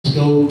Let's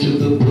go to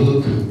the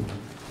book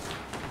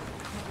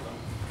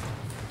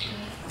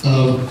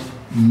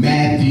of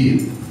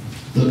Matthew,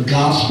 the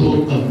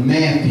Gospel of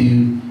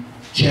Matthew,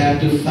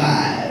 chapter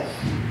 5.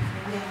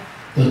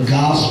 The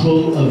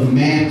Gospel of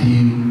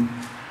Matthew,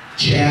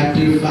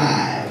 chapter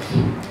 5.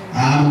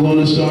 I'm going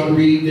to start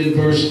reading in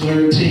verse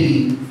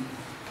 13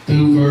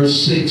 through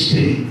verse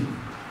 16.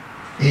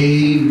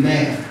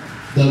 Amen.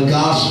 The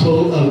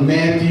Gospel of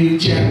Matthew,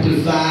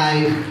 chapter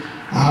 5.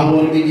 I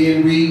want to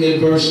begin reading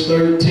at verse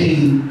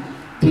 13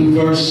 through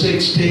verse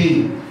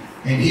 16.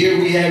 And here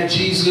we have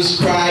Jesus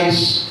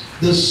Christ,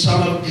 the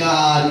Son of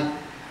God,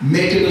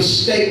 making a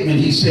statement.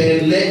 He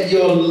said, "Let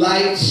your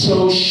light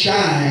so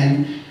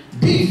shine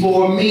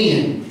before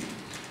men,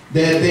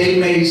 that they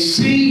may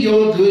see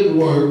your good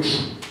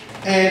works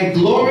and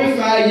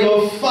glorify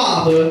your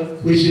Father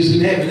which is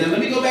in heaven." Now let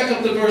me go back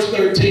up to verse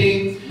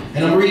 13,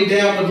 and I'm reading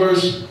down to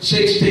verse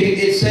 16.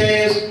 It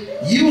says,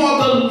 "You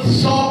are the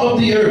salt of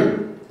the earth.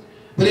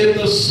 But if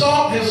the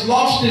salt has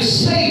lost its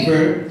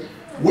savor,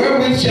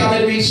 wherewith shall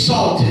it be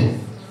salted?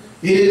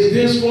 It is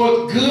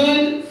thenceforth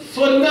good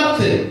for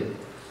nothing,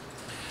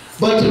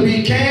 but to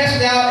be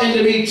cast out and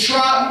to be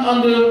trodden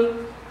under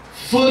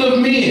foot of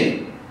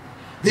men."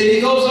 Then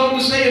he goes on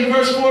to say in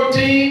verse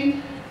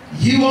 14,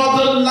 "You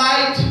are the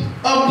light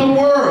of the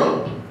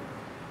world.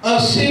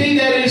 A city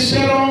that is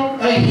set on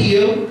a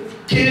hill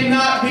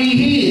cannot be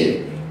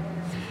hid.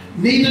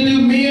 Neither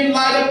do men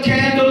light a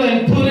candle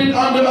and put it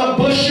under a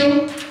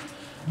bushel,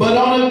 but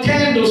on a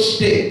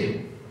candlestick,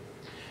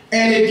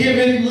 and it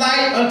giveth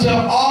light unto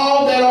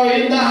all that are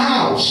in the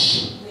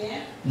house.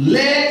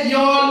 Let your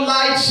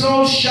light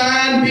so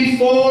shine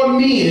before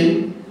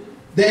men,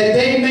 that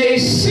they may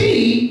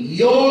see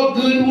your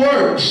good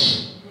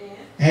works,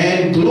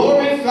 and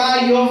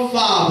glorify your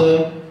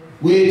Father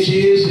which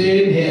is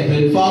in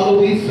heaven." Father,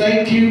 we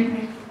thank you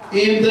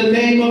in the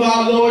name of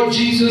our Lord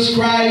Jesus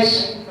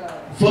Christ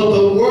for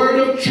the word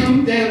of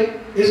truth that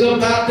is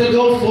about to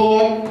go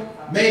forth.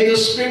 May the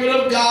Spirit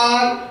of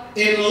God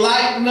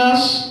enlighten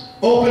us,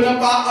 open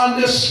up our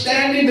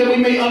understanding that we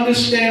may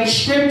understand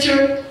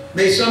Scripture.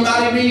 May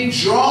somebody be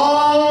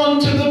drawn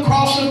to the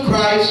cross of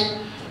Christ.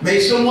 May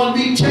someone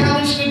be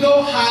challenged to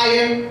go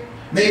higher.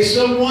 May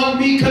someone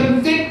be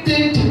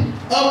convicted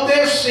of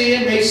their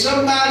sin. May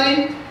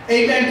somebody,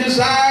 amen,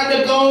 desire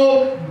to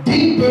go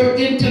deeper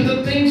into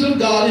the things of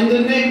God. In the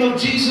name of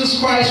Jesus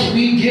Christ,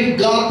 we give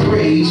God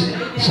praise.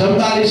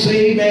 Somebody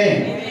say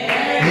amen.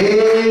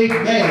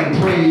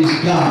 Amen. Praise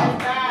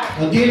God.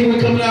 Again,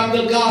 we're coming out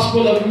of the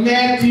Gospel of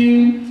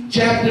Matthew,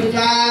 chapter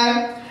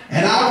 5.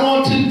 And I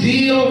want to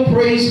deal,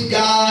 praise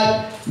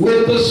God,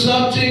 with the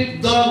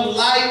subject, the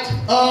light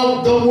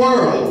of the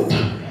world.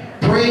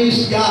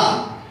 Praise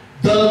God.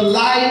 The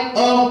light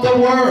of the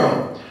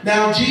world.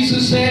 Now,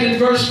 Jesus said in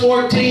verse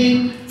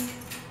 14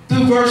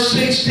 through verse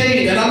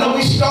 16, and I know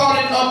we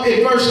started up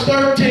at verse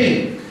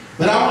 13,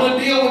 but I want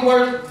to deal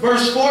with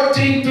verse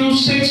 14 through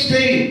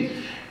 16.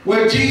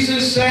 Where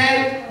Jesus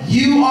said,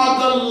 "You are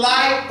the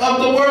light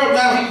of the world."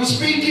 Now, he was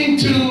speaking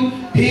to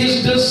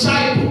his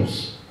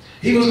disciples.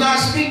 He was not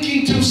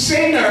speaking to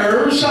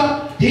sinners.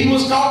 He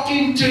was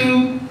talking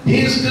to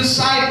his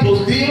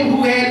disciples, them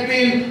who had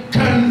been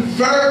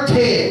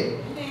converted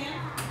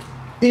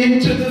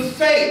into the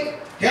faith.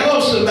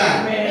 Hello,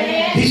 somebody.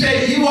 He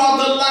said, "You are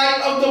the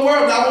light of the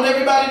world." Now, I want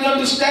everybody to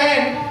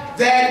understand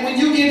that when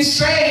you get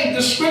saved,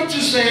 the Scripture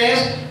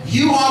says,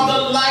 you are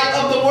the light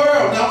of the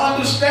world. Now,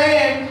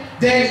 understand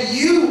that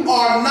you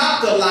are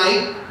not the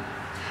light.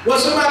 Well,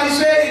 somebody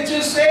said, it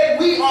just said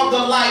we are the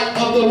light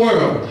of the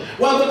world.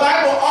 Well, the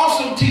Bible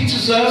also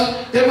teaches us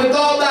that with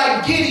all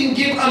thy getting,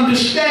 get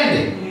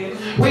understanding.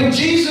 When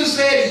Jesus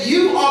said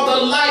you are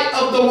the light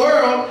of the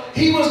world,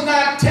 he was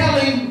not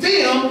telling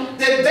them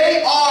that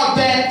they are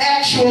that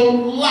actual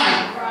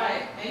light.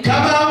 Right.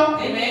 Come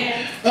on. Amen.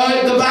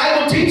 The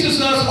Bible teaches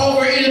us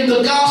over in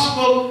the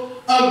Gospel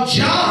of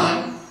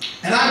John,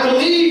 and I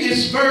believe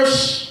it's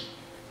verse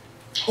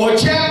or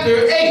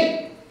chapter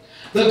 8.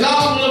 The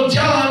Gospel of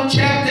John,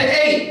 chapter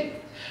 8.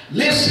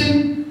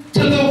 Listen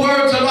to the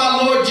words of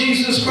our Lord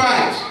Jesus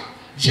Christ.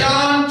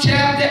 John,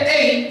 chapter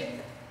 8.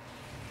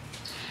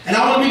 And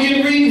I want to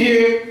begin reading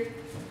here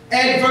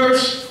at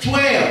verse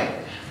 12.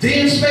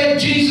 "Then spake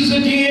Jesus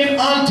again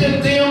unto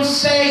them,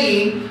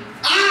 saying,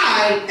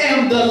 I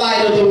am the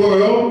light of the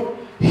world.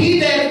 He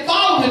that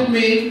followeth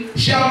me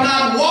shall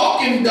not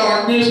walk in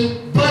darkness,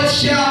 but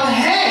shall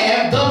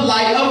have the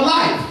light of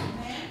life."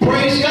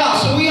 Praise God.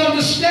 So we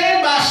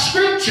understand by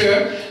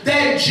Scripture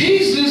that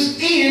Jesus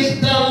is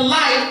the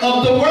light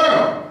of the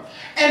world.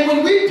 And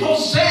when we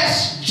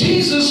possess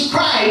Jesus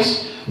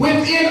Christ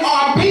within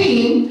our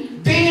being,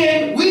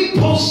 then we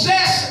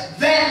possess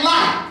that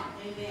light.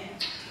 Amen.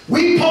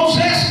 We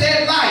possess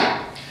that light.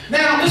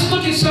 Now, let's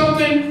look at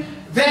something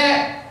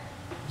that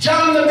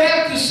John the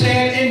Baptist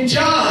said in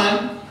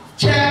John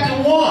chapter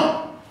 1.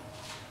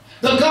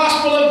 The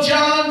Gospel of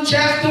John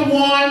chapter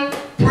 1.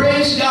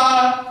 Praise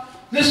God.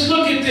 Let's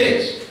look at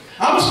this.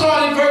 I'm going to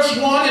start in verse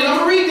 1, and I'm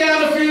going to read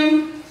down a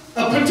few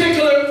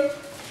particular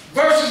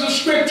verses of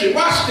Scripture.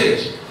 Watch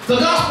this. The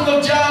Gospel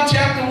of John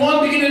chapter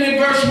 1, beginning in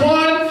verse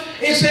 1,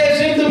 it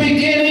says, in the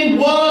beginning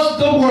was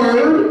the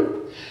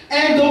Word,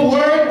 and the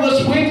Word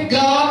was with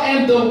God,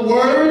 and the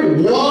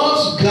Word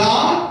was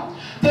God.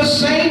 The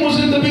same was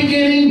in the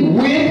beginning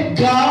with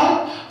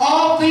God.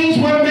 All things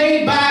were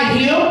made by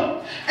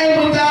Him,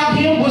 and without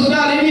Him was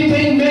not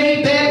anything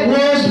made that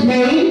was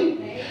made.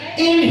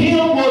 In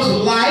Him was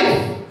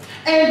life,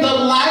 and the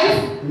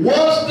life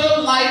was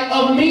the light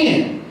of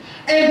men.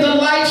 And the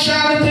light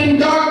shineth in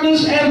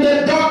darkness, and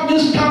the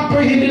darkness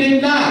comprehended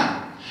it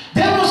not.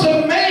 There was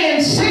a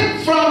man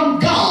sent from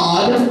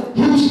God,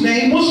 whose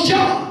name was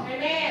John.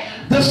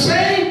 Amen. The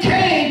same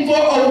came for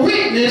a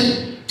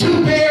witness,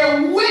 to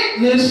bear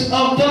witness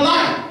of the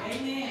light,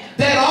 amen,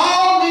 that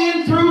all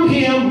men through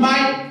him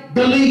might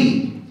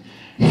believe.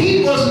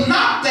 He was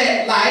not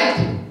that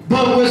light,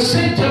 but was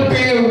sent to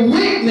bear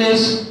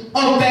witness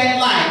of that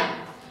light.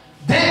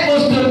 That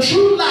was the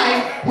true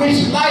light,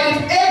 which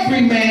lighteth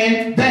every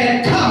man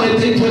that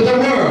cometh into the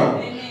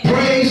world. Amen.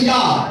 Praise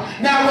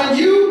God. Now, when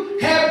you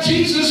have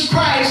Jesus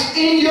Christ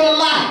in your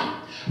life,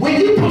 when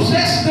you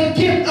possess the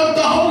gift of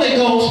the Holy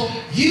Ghost,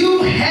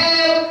 you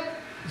have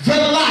the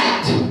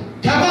light.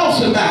 Come on,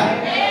 somebody.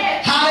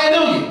 Amen.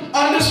 Hallelujah.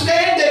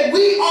 Understand that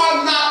we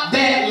are not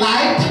that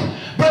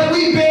light, but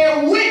we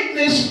bear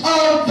witness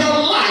of the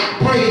light.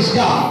 Praise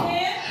God.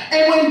 Amen.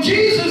 And when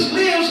Jesus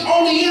lives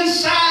on the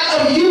inside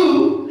of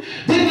you,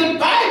 then the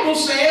Bible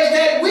says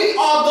that we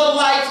are the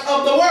lights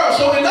of the world.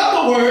 So in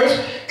other words,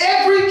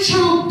 every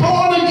true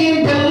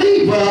born-again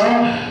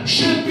believer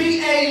should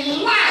be a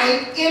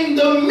light in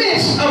the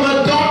midst of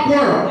a dark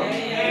world.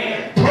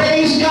 Amen.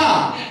 Praise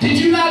God. Did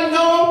you not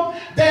know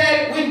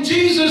that when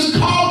Jesus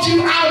called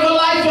you out of a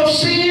life of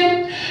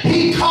sin,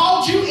 He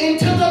called you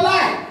into the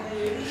light?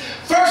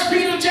 1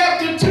 Peter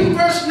chapter 2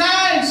 verse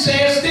 9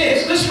 says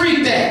this. Let's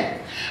read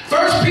that.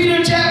 1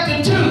 Peter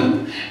chapter 2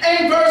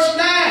 and verse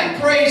 9.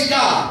 Praise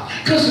God.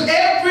 Because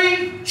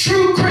every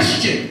true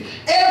Christian,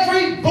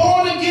 every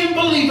born-again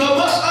believer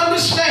must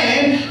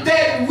understand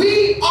that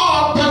we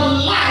are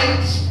the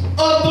lights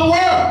of the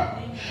world.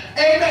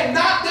 Amen.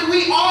 Not that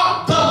we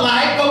are the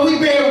light, but we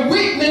bear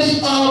witness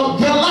of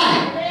the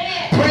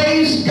light.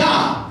 Praise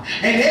God.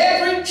 And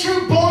every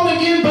true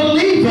born-again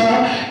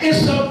believer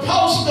is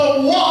supposed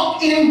to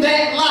walk in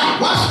that light.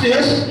 Watch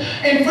this.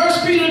 In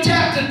 1 Peter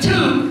chapter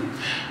 2,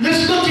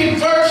 let's look at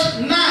verse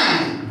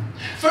 9.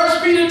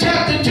 1 Peter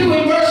chapter 2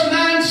 and verse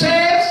 9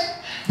 says,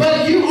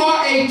 but you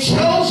are a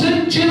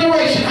chosen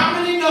generation. How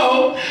many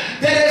know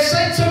that as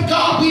saints of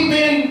God we've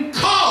been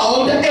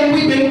called and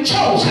we've been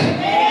chosen?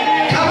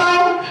 Yeah. Come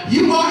on.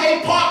 You are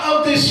a part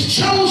of this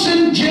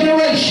chosen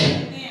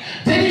generation. Yeah.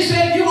 Then he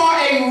said you are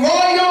a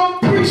royal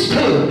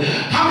priesthood.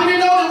 How many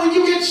know that when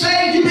you get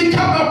saved you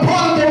become a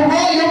part of the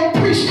royal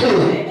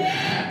priesthood?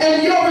 Yeah.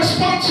 And your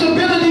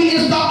responsibility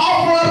is to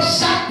offer up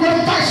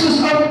sacrifices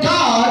of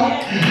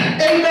God,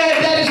 amen,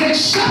 that is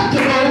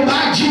acceptable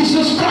by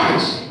Jesus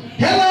Christ.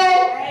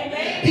 Hello?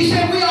 Amen. He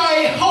said we are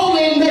a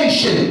holy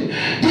nation.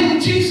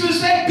 Didn't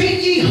Jesus say, be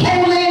ye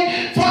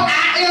holy, for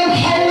I am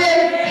holy?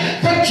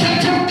 The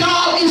church of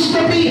God is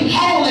to be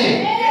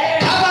holy.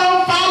 Come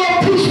on,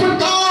 follow peace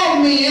with all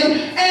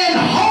men and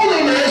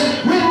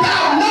holiness,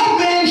 without no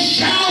man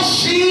shall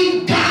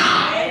see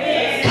God.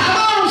 Come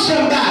on,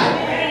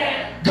 somebody.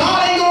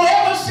 God ain't going to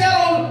ever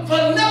settle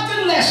for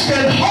nothing less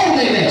than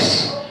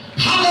holiness.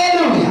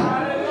 Hallelujah.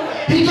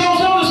 He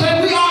goes on to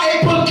say we are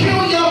a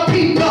peculiar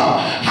people.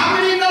 How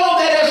many know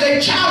that as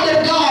a child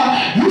of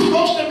God, you're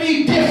supposed to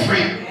be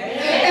different?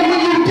 And when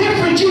you're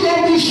different, you're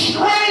going to be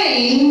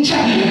strange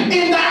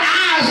in the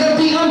eyes of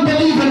the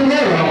unbelieving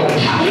world.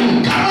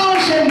 Come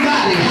on,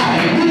 somebody.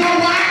 You know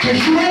why?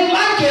 Because you ain't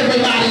like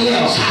everybody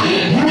else.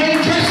 You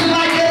ain't dressing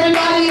like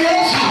everybody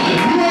else.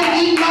 You ain't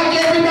eating like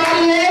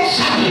everybody else.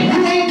 You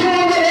ain't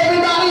doing what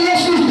everybody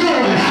else is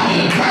doing.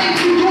 Why ain't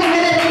you doing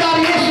what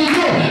everybody else is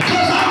doing?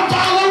 Because I'm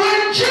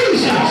following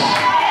Jesus.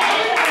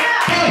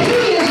 For He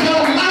is the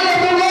light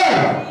of the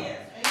world.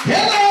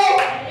 Hello?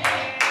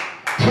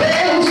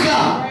 Praise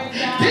God.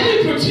 Then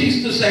He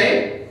proceeds to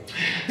say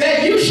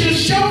that you should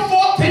show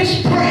forth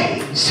His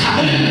praise.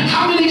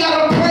 How many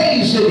got a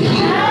praise in here?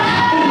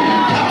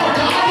 Come on,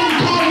 God didn't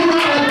call you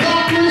out of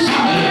darkness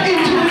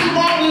into His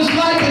marvelous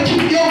light to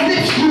keep your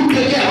lips glued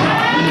together.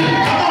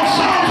 Come on,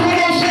 Psalms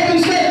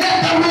 107 said, let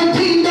the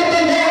redeemed of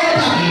the Lord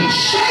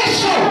say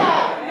so.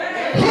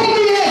 Whom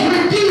He has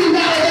redeemed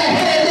out of the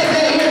hand of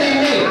their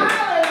enemy.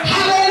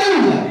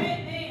 Hallelujah.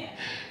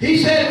 He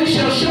said we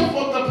shall show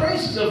forth the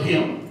praises of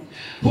Him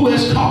who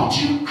has called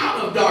you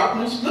out of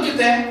darkness. Look at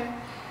that.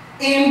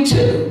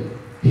 Into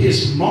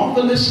His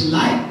marvelous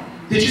light.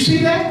 Did you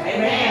see that?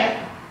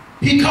 Amen.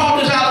 He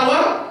called us out of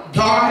what?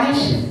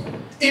 Darkness.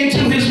 Into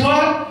His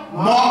what?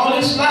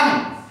 Marvelous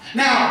light.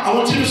 Now, I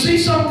want you to see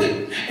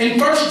something. In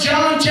 1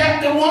 John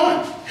chapter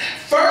 1.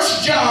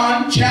 1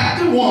 John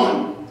chapter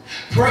 1.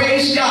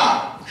 Praise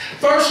God.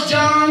 1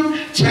 John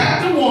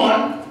chapter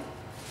 1.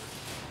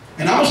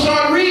 And I'm going to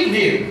start reading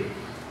here.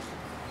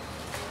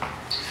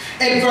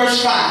 At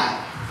verse 5.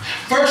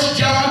 1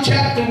 John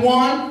chapter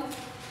 1.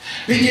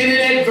 Beginning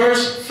at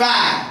verse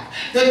 5.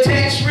 The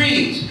text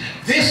reads,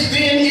 "This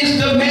then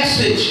is the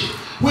message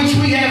which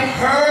we have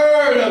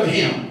heard of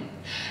him,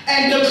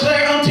 and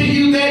declare unto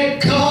you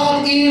that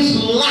God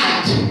is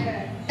light,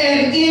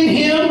 and in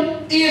him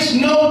is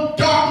no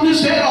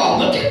darkness at all."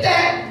 Look at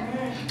that.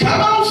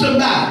 Come on,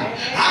 somebody.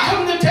 I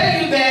come to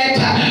tell you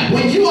that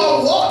when you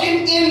are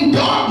walking in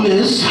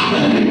darkness,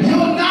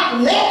 you're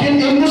not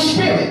walking in the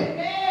Spirit.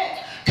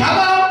 Come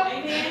on.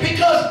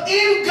 Because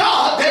in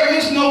God there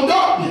is no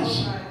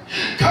darkness.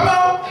 Come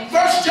on.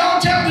 1 John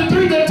chapter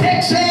 3, the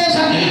text says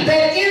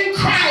that in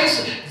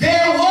Christ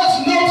there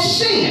was no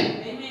sin.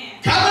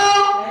 Come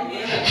on.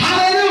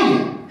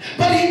 Hallelujah.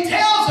 But he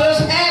tells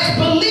us as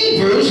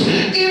believers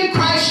in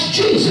Christ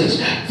Jesus,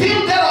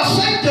 them that are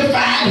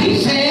sanctified, he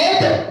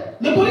said,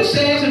 look what it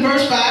says in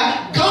verse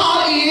 5,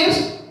 God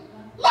is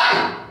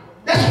light.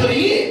 That's what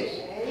he is.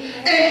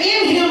 And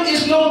in him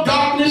is no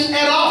darkness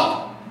at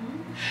all.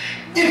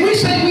 If we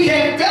say we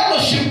have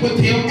fellowship with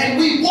him and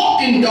we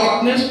walk in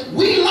darkness,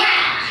 we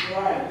lie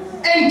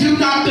and do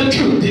not the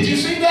truth. Did you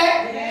see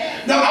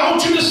that? Now I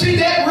want you to see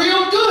that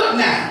real good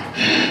now.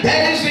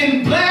 That is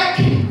in black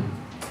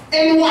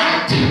and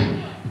white.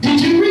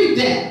 Did you read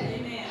that?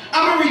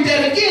 I'm going to read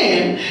that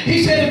again.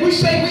 He said if we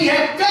say we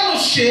have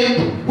fellowship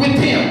with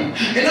him.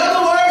 In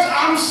other words,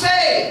 I'm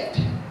saved.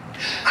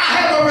 I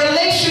have a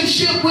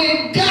relationship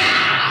with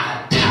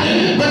God.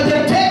 But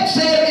the text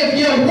said if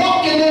you're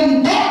walking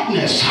in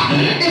darkness,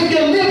 if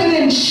you're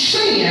living in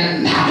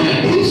sin,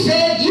 he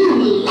said you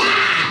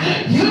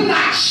lie. You're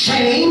not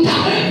saved.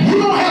 You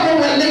don't have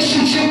a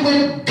relationship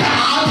with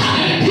God.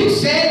 He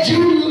said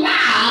you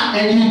lie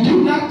and you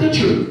do not the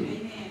truth.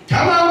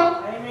 Come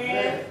on.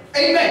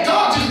 Amen.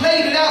 God just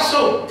laid it out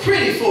so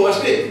pretty for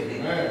us, didn't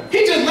he?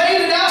 He just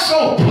laid it out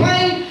so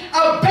plain.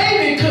 A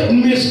baby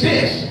couldn't miss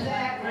this.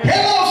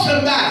 Hello,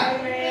 somebody.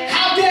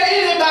 How dare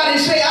anybody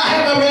say I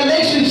have a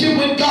relationship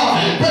with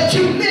God, but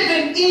you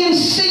living in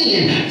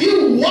sin.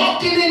 You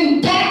walking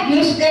in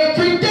darkness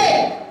every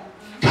day.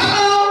 Come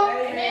on.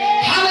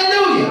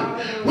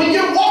 Hallelujah. When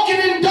you're walking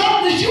in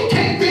darkness, you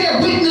can't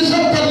bear witness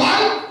of the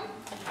light.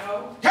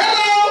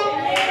 Hello.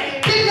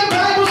 Didn't the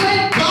Bible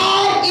say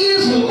God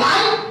is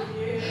light?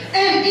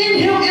 And in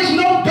him is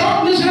no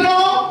darkness at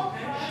all?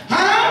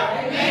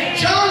 Huh?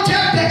 John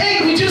chapter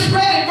 8, we just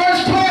read it,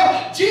 verse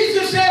 12.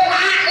 Jesus said,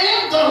 I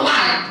am the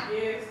light.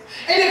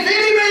 And if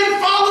any man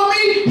follow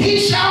me, he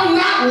shall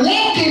not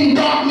walk in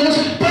darkness,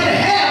 but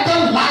have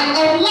the light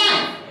of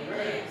life.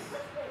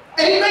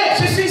 Amen.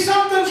 So see,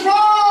 something's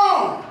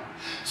wrong.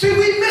 See,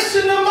 we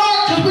missing the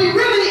mark because we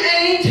really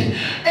ain't,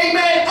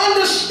 amen,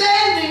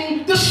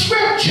 understanding the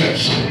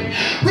scriptures.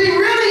 We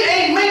really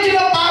ain't making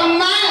up our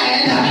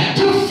mind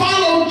to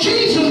follow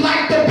Jesus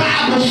like the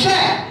Bible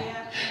said.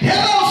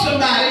 Hello,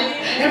 somebody.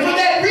 And for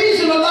that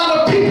reason, a lot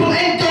of people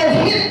ain't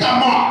gonna hit the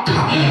mark.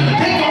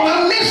 They're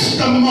gonna miss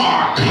the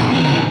mark.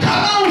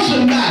 Come on,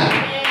 somebody.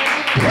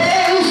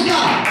 Praise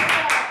God.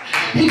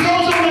 He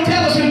goes on to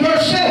tell us in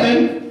verse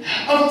 7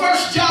 of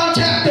 1 John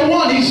chapter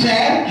 1, he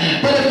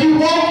said, but if you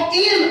walk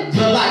in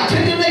the light,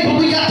 tell your neighbor,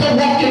 we got to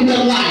walk in the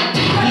light.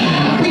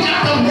 We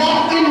got to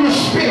walk in the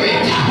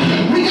Spirit.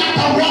 We got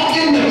to walk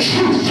in the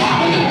truth.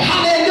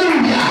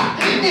 Hallelujah.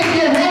 If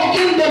you walk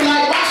in the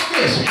light, watch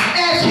this.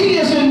 As he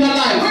is in the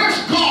light, where's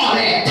God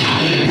at?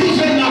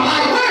 He's in the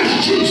light.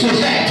 Where's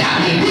Jesus at?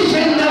 He's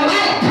in the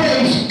light.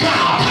 Praise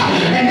God.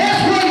 And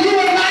that's where you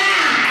and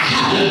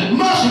I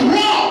must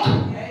walk.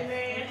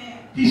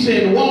 Amen. He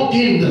said, walk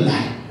in the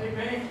light.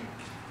 Amen.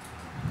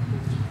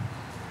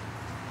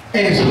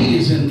 As he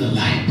is in the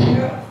light.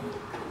 Yeah.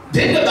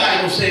 Then the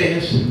Bible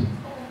says,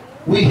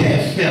 we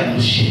have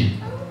fellowship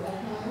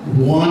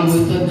one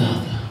with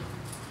another.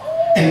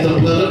 And the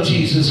blood of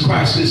Jesus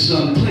Christ, his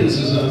son,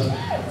 cleanses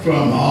us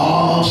from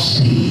all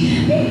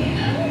sin.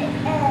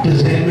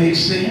 Does that make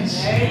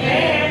sense?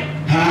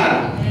 Amen.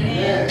 Huh?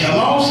 Amen. Come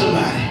on,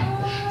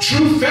 somebody.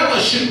 True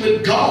fellowship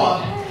with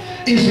God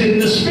is in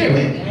the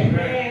Spirit.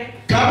 Amen.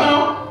 Come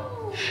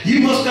on. You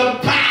must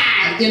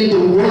abide in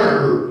the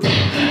Word to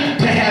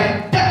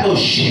have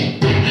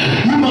fellowship.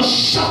 You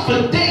must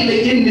suffer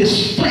daily in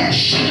this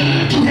flesh to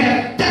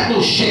have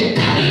fellowship.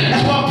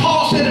 That's why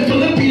Paul said in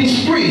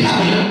Philippians 3,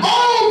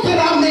 oh,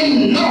 that I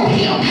may know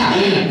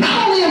him,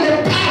 not only in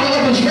the power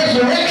of his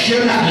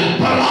resurrection,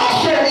 but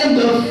also in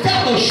the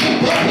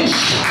fellowship of his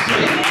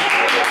suffering.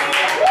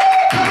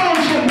 Come on,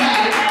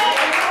 somebody.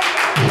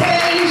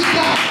 Praise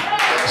God.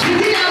 See,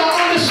 we got to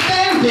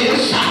understand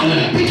this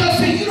because,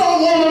 see, you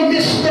don't want to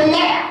miss the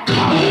mark.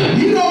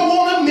 You don't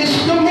want to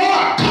miss the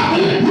mark.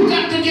 You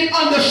got to get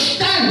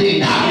understanding.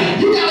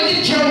 You got to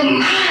get your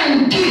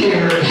mind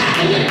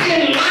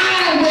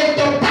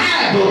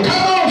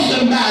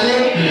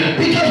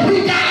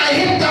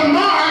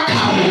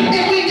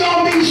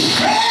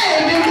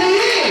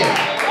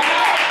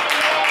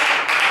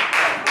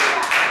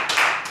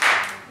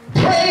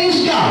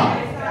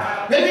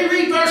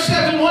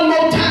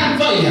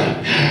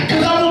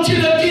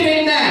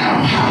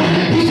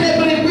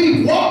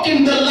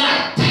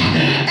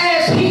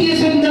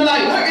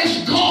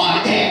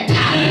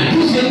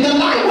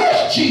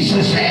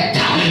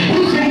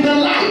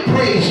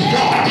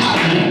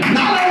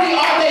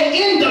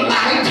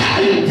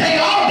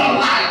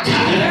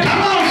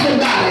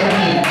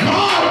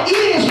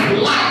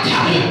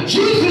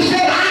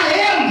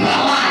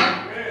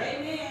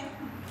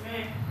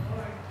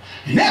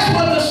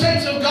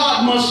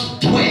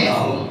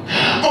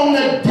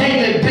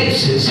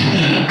places.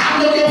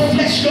 I know your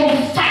flesh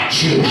gonna fight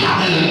you,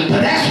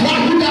 but that's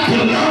why you got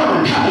to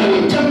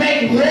learn to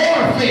make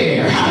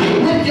warfare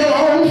with your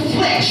own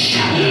flesh.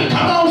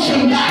 Come on,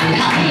 somebody.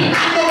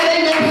 I know it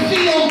ain't gonna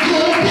feel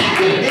good.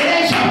 It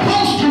ain't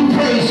supposed to,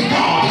 praise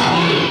God.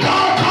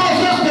 God calls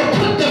us to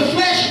put the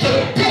flesh to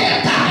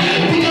death,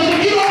 because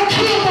if you don't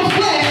kill the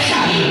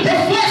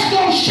flesh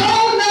gonna show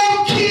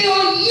no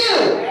kill you.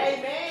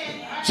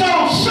 So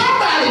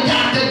somebody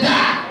got to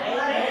die.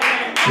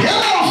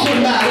 Hello,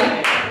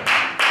 somebody.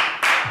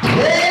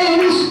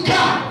 Praise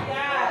God.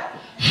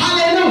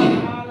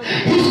 Hallelujah.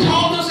 He's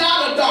called us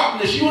out of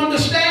darkness. You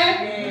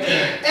understand?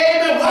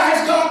 Amen. Why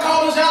has God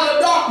called us out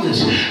of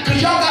darkness?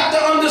 Because y'all got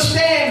to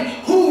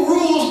understand who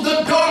rules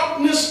the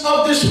darkness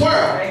of this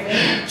world.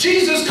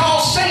 Jesus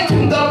called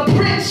Satan the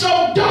prince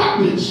of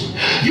darkness.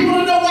 You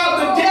want to know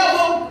why the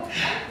devil,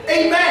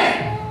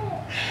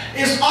 amen,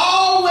 is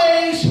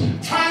always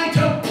trying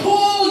to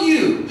pull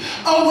you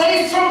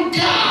away from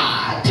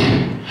God,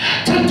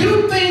 to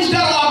do things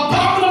that are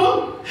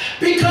abominable,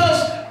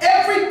 because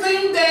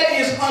everything that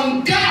is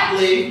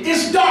ungodly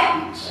is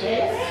darkness.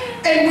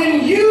 And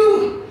when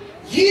you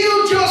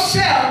yield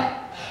yourself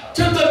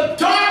to the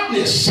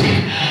darkness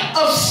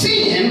of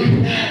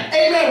sin,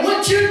 amen,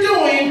 what you're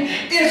doing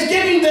is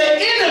giving the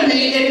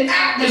enemy an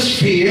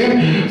atmosphere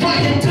for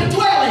him to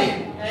dwell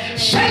in.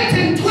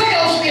 Satan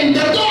dwells in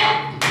the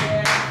dark.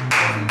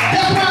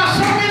 That's why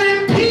so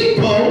many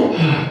people,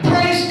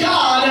 praise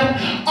God,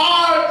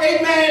 are,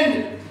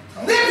 amen,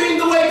 living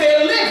the way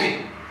they're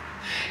living.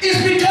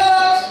 It's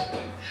because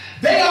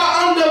they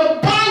are under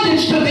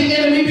bondage to the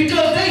enemy,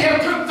 because they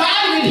have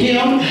provided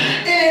him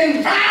an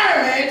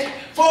environment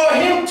for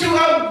him to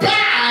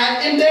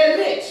abide in their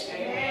midst.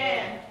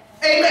 Amen.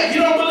 Amen.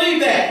 You don't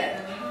believe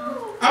that?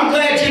 I'm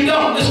glad you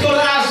don't. Let's go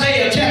to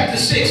Isaiah chapter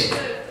 60.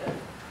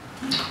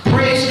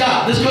 Praise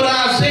God. Let's go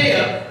to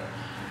Isaiah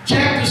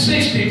chapter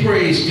 60.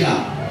 Praise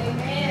God.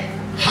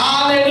 Amen.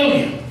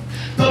 Hallelujah.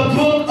 The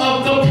book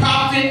of the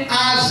prophet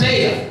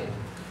Isaiah.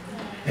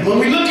 And when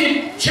we look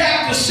at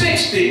chapter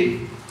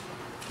 60,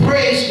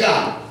 praise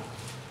God,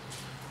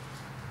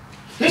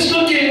 let's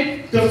look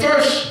at the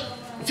first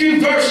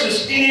few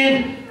verses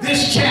in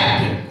this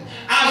chapter.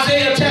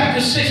 Isaiah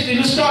chapter 60,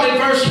 let's start at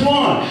verse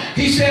 1.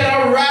 He said,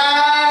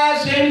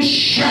 arise and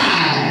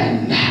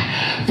shine,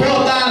 for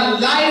thy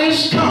light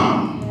is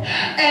come,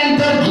 and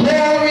the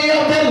glory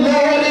of the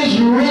Lord is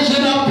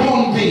risen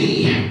upon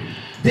thee.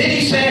 Then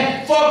he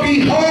said, for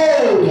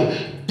behold,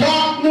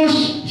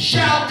 darkness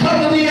shall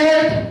cover the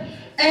earth,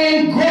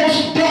 and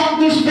gross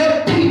darkness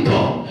the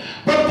people.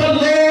 But the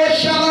Lord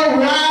shall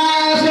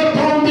arise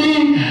upon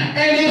thee,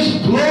 and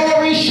his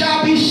glory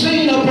shall be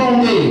seen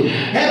upon thee.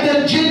 And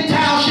the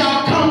Gentiles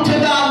shall come to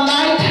thy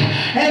light,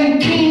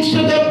 and kings to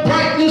the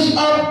brightness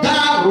of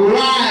thy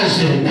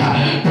rising.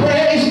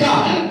 Praise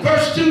God.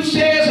 Verse 2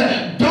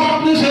 says,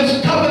 darkness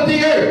has covered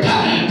the earth.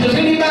 Does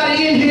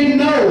anybody in here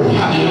know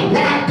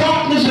why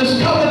darkness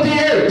has covered the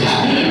earth?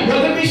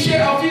 Well, let me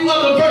share a few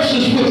other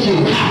verses with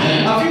you.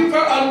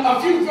 A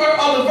few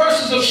other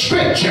verses of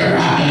scripture.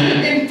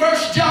 In 1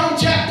 John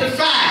chapter 5.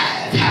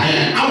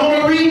 I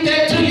want to read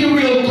that to you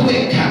real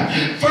quick.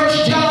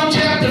 1 John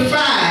chapter 5,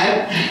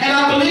 and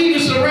I believe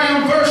it's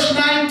around verse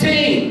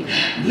 19.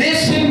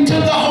 Listen to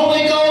the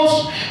Holy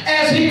Ghost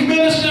as he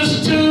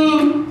ministers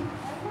to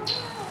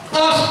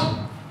us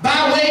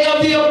by way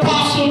of the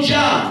Apostle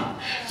John.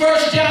 1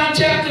 John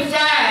chapter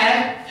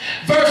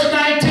 5, verse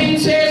 19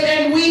 says,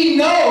 and we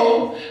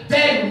know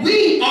that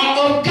we are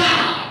of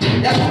God.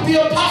 That's what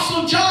the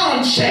Apostle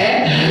John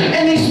said,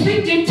 and he's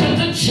speaking to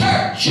the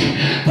church.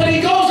 But he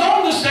goes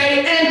on to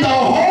say, and the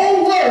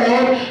whole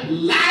world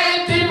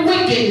lieth in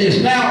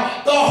wickedness.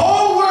 Now, the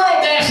whole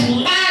world that's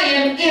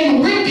lying in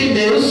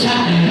wickedness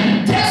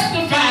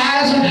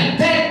testifies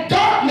that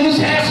darkness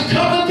has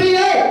covered the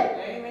earth.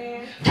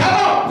 Amen. Come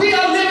on, we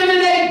are living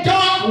in a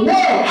dark world.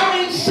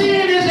 I mean,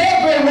 sin is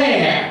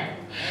everywhere.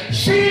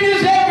 Sin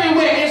is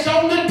everywhere. It's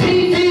on the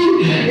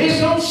TV.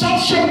 It's on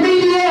social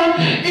media.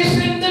 It's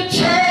in the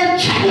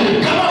church.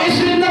 Come on, it's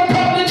in the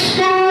public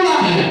school.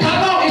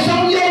 Come on, it's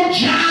on your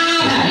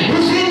job.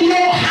 It's in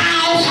your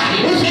house.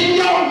 It's in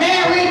your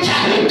marriage.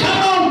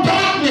 Come on,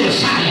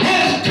 darkness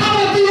has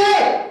covered the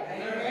earth.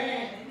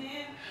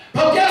 Amen.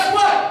 But guess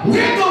what?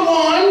 We're the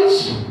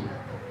ones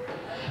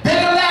that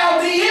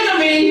allow the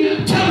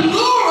enemy to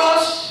lure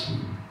us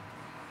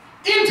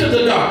into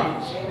the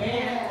darkness.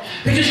 Amen.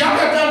 Because y'all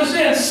got to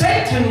understand,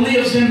 Satan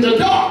lives in the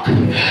dark.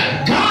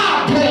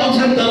 God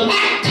dwells in the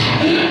light.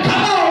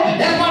 Come on,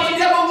 that's why the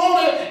devil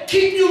want to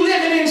keep you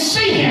living in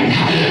sin.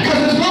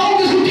 Because as long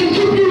as he can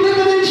keep you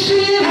living in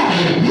sin,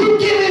 you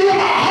giving him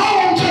a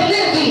home to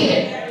live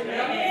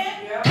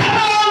in. Come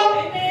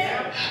on.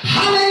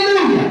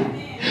 Hallelujah.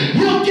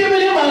 You're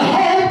giving him a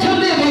home to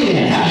live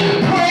in.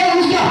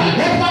 Praise God.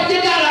 That's why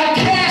you got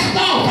to cast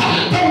off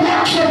the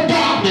works of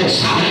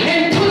darkness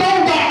and put on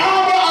the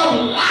armor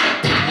of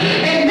light,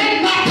 and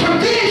make my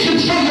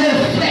provisions for your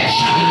flesh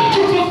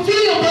to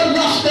fulfill the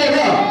lust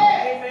thereof.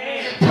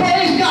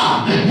 Praise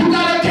God. You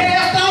got to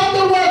cast off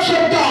the works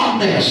of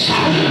darkness.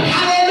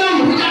 Hallelujah.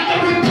 Hallelujah. We got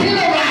to repent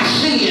of our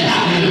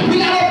sin. We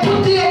got to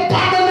put the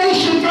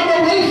abomination from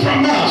away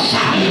from us.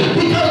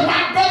 Because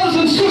my brothers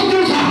and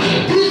sisters,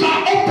 these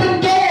are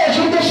open doors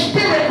in the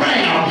spirit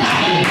realm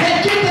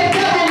that give the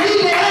devil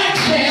legal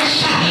access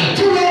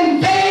to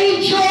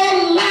invade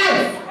your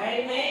life.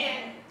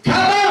 Amen. Come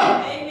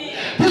on. Amen.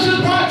 This is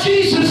why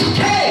Jesus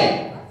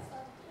came.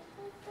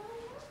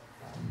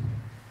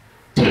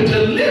 To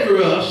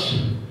deliver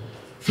us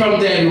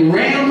from that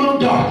realm of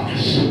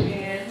darkness.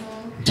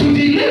 To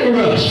deliver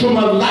us from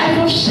a life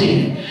of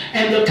sin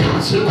and the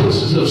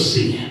consequences of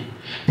sin.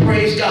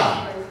 Praise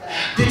God.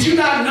 Did you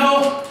not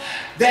know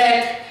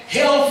that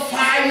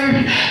hellfire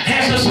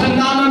has a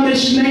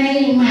synonymous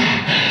name?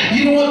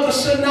 You know what the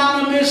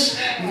synonymous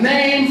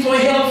name for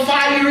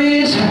hellfire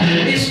is?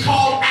 It's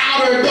called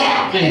outer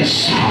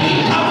darkness.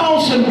 Come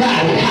on,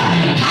 somebody.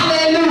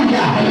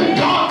 Hallelujah.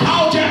 God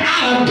called you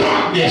out of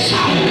darkness.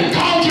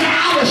 Called you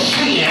out of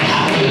sin.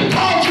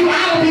 Called you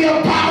out of the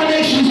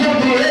abominations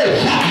of the earth.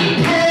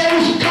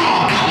 Praise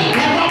God.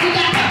 That's why we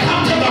got to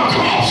come to the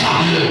cross.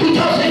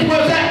 Because it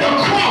was at the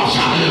cross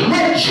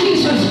where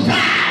Jesus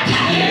died.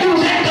 It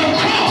was at the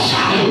cross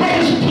where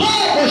his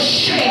blood was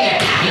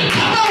shed.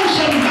 Come on,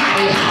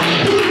 somebody.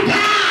 He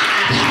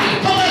died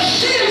for the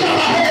sins of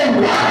the whole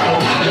world.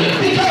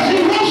 Because he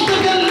wants to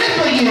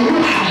deliver you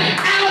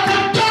out of the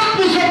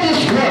darkness of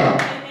this world.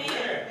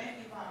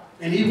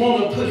 And he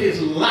wants to put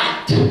his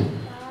light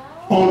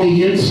on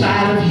the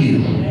inside of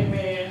you.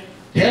 Amen.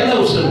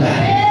 Hello,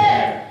 somebody.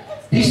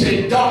 He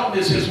said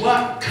darkness is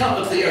what?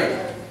 Covered the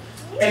earth.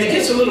 And it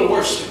gets a little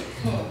worse.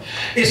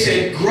 It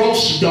said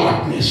gross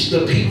darkness,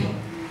 the people.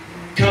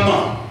 Come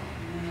on.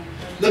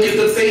 Look at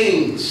the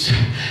things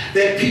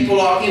that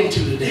people are into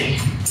today.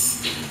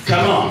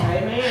 Come on.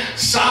 Amen.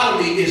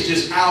 Sodomy is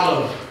just out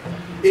of,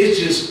 it's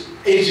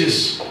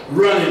just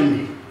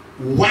running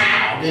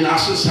wild in our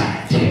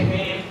society.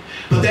 Amen.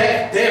 But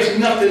there's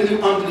nothing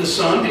new under the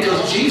sun,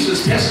 because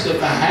Jesus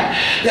testified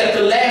that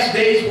the last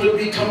days would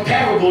be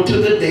comparable to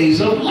the days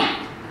of Lot.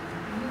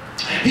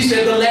 He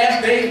said the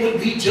last days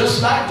would be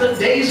just like the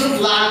days of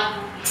Lot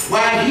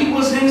while he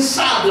was in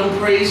Sodom,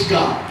 praise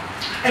God.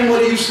 And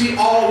what do you see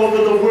all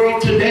over the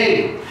world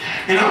today?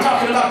 And I'm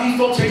talking about these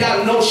folks that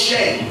got no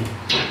shame.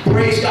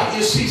 Praise God.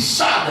 You see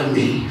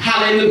sodomy.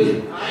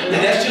 Hallelujah.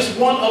 Now that's just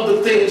one of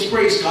the things,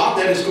 praise God,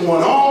 that is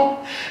going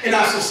on in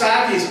our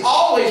society. It's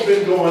always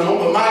been going on.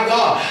 But my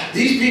God,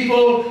 these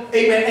people,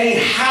 amen,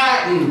 ain't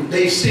hiding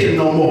they sin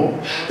no more.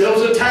 There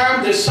was a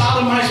time that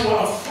sodomites were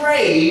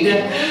afraid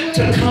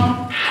to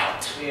come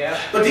out. Yeah.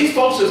 But these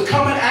folks is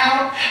coming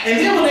out, and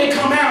then when they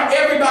come out,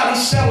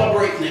 everybody's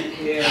celebrating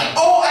it. Yeah.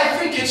 Oh, I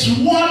think it's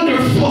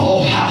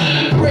wonderful.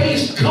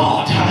 Praise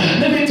God.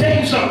 Let me tell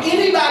you something.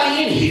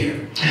 Anybody in here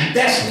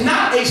that's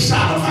not a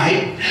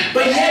sodomite,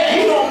 but yet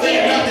you don't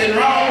think nothing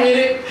wrong with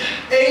it,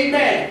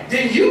 amen,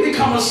 then you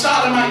become a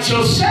sodomite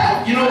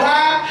yourself. You know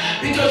why?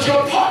 Because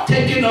you're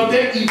partaking of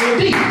their evil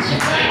deeds.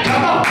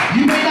 Come on.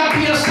 You may not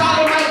be a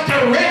sodomite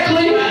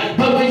directly,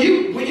 but when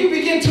you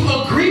begin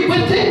to agree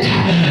with it,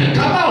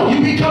 come on,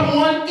 you become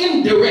one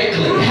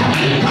indirectly.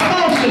 Come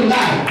on,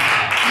 somebody.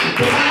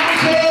 The Bible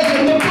says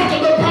in the book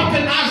of the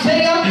prophet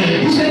Isaiah,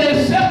 he said,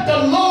 except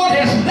the Lord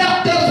has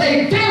left us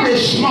a very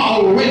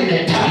small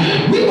remnant,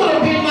 we would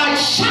have been like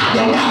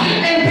Sodom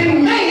and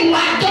been made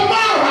like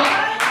Gomorrah.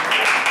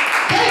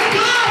 Thank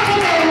God for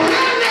the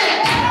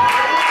remnant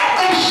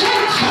of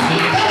saints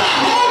that are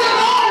holding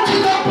on to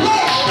the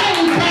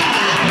blood-stained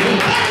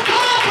banner. Thank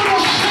God for the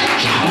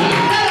saints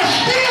that are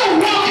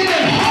still walking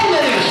in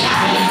holiness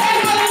and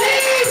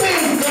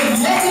believing the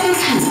love of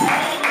truth.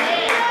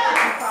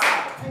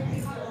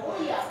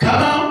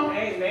 Come on.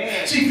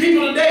 Amen. See,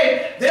 people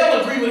today,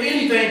 they'll agree with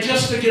anything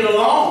just to get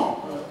along.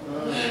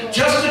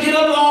 Just to get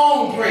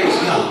along, praise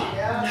God.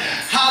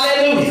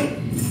 Hallelujah.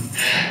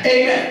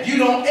 Amen. You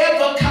don't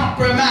ever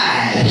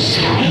compromise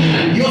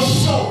your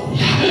soul.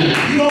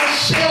 You don't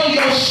sell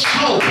your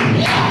soul.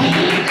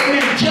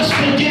 Amen. Just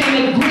to get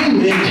an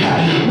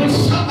agreement with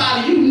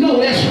somebody you know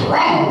that's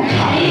wrong.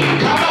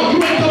 Come on,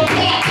 you ain't gonna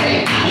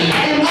partake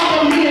in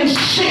other men's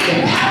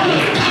sin.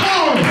 Come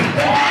on.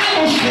 The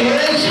Bible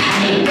says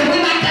that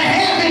we're not to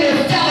have any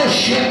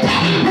fellowship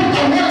with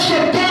the works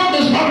of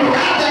darkness, but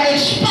rather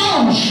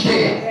expose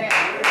them.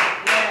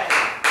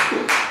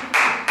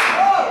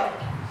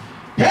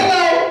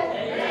 Hello.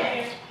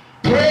 Amen.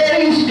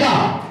 Praise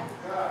God.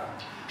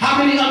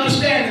 How many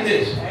understand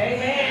this?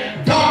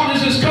 Amen.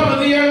 Darkness is covered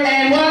the earth,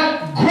 and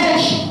what?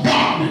 Gross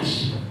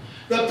darkness.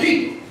 The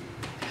people.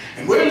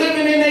 And we're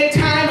living in a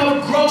time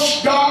of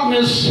gross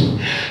darkness.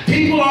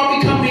 People are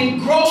becoming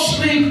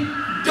grossly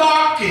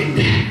darkened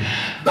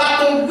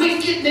by the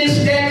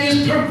wickedness that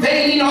is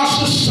pervading our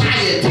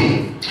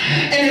society.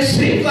 And it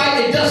seems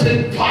like it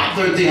doesn't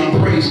bother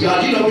them, praise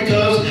God. You know,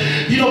 because,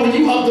 you know, when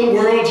you love the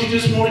world, you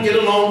just want to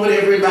get along with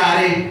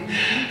everybody.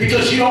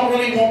 Because you don't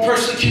really want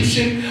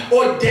persecution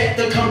or death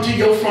to come to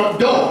your front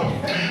door.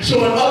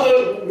 So in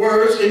other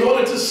words, in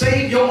order to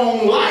save your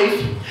own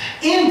life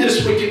in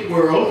this wicked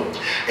world,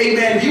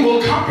 amen, you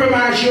will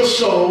compromise your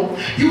soul.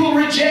 You will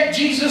reject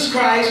Jesus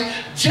Christ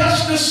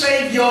just to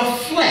save your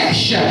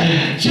flesh,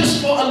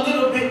 just for a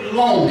little bit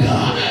longer.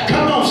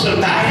 Come on,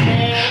 somebody.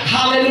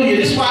 Hallelujah.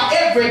 This is why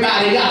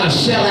everybody got to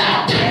sell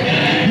out.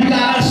 You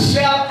got to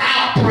sell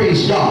out,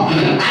 praise God.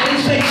 I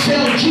didn't say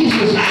sell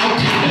Jesus out.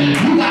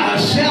 You got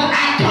to sell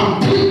out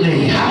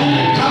completely.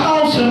 Come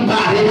on,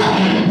 somebody.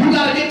 You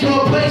got to get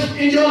to a place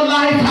in your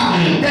life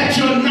that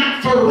you're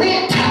not for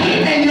rent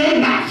and you're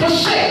not for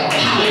sale.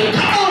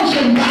 Come on,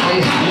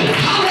 somebody.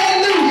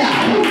 Hallelujah.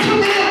 Too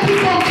many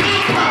people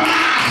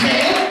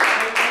compromising,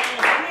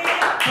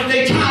 but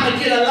they trying to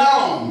get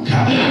along.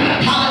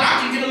 I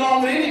can get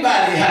along with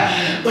anybody,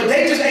 but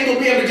they just ain't going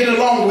to be able to get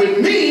along with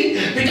me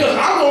because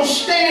I'm going to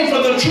stand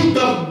for the truth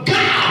of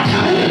God.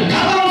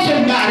 Come on,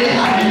 somebody.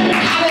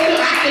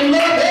 Hallelujah. I can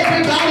love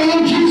everybody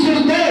in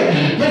Jesus'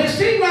 name, but it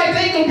seems like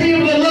they ain't going to be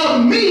able to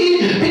love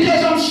me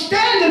because I'm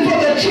standing for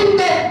the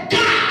truth of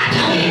God.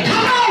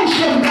 Come on,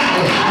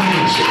 somebody.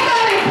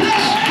 Somebody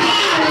bless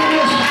God in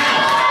this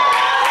house.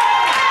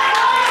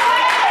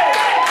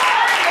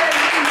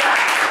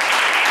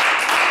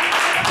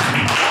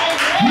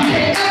 You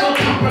can't ever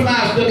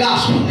compromise the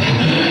gospel.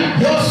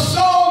 Your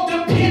soul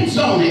depends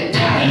on it.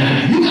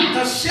 You got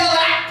to sell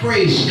out,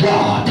 praise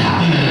God.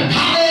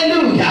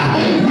 Hallelujah.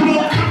 You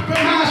don't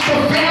compromise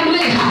for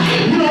family.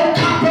 You don't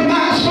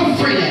compromise for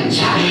friends.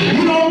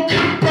 You don't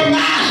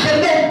compromise for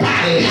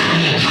nobody.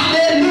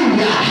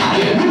 Hallelujah.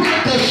 You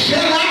got to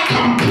sell out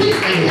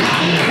completely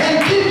and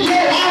give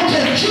your all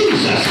to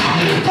Jesus.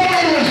 For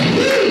it is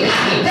He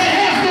that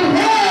has the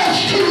words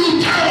to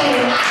eternal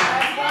life.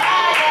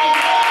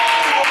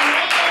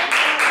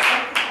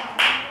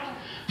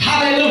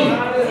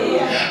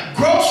 Hallelujah.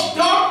 Gross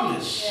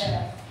darkness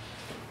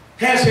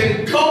has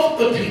engulfed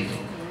the people.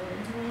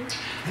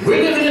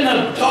 We're living in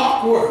a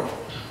dark world.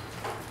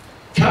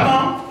 Come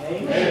on.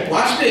 Amen.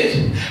 Watch this.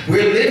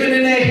 We're living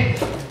in a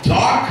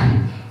dark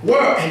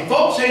world. And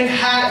folks ain't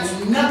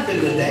hiding nothing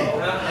today.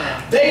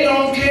 They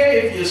don't care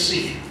if you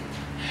see it.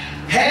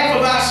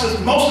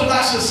 Most of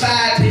our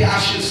society, I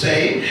should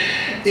say,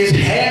 is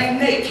half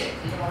naked.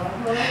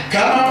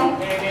 Come on.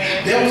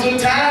 There was a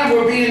time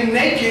where being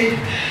naked,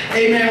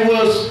 amen,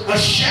 was a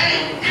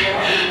shame.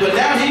 But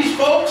now these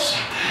folks,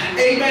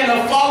 amen,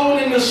 are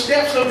following in the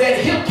steps of that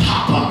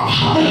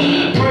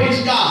hip-hopper.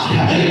 Praise God.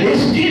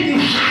 It's getting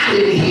hot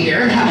in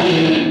here.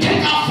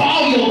 Take off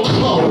all your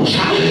clothes.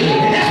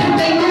 And that's what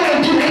they're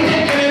going to do. They're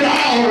taking it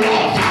all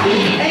off.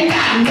 Ain't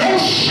got no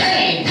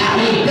shame.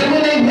 That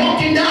when they're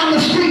walking down the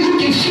street, you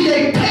can see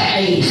their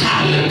panties.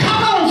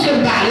 Come on,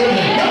 somebody.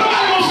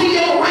 Nobody wants to see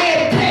your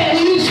red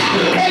panties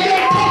and your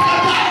polka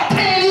dot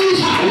panties.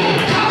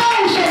 Come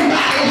on,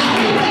 somebody.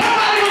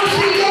 Nobody wants to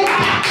see your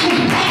boxes,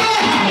 brother.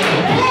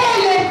 Pull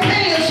your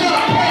pants up,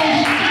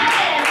 praise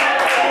God.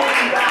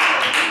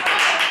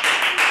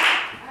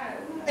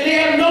 And they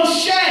have no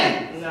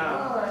shame. No.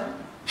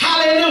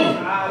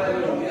 Hallelujah.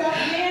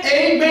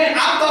 Amen. I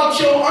thought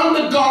your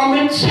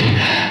undergarments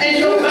and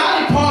your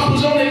body parts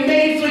was only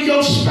made for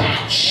your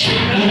spouse.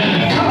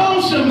 Come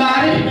on,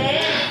 somebody.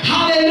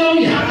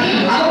 Hallelujah.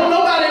 I don't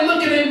know nobody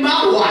looking at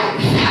my wife.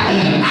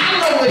 I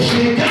know what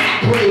she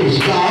got, praise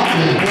God.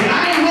 And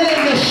I ain't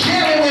willing to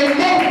share it with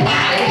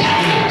nobody.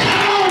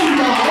 Come on,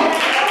 Lord.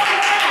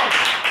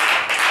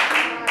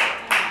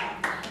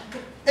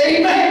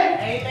 Amen.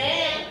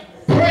 Amen.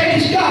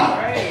 Praise God.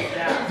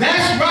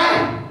 That's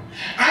right.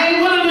 I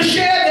ain't willing to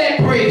share that,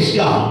 praise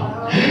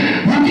God.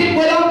 You get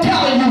what I'm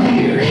telling you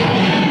here.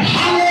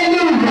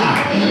 Hallelujah.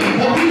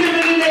 But we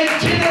live in a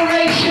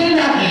generation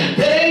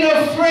that ain't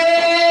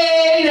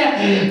afraid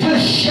to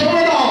show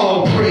it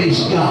all, praise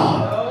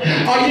God.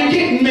 Are you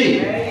getting me?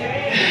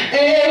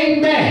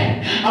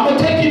 Amen. I'm going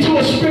to take you to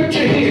a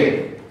scripture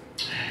here.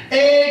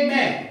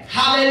 Amen.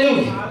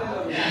 Hallelujah.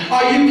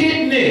 Are you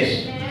getting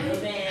this?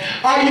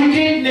 Are you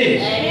getting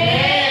this?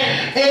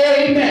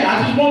 Amen.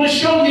 I just want to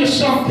show you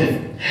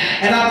something.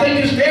 And I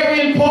think it's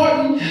very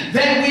important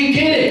that we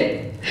get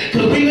it.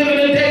 Because we live in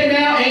a day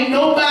now, ain't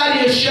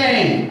nobody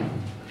ashamed.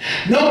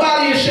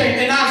 Nobody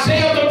ashamed. In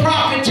Isaiah the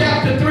prophet,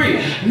 chapter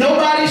 3,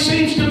 nobody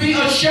seems to be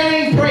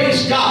ashamed,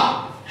 praise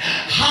God.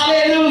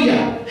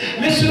 Hallelujah.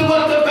 Listen to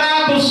what the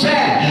Bible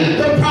said.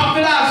 The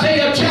prophet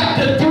Isaiah,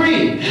 chapter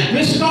 3.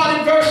 Let's start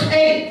in verse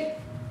 8.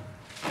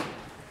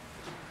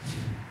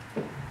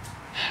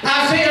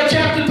 Isaiah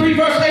chapter 3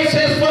 verse 8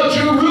 says, "For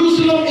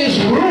Jerusalem is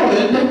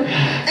ruined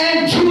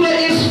and Judah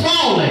is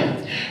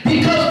fallen,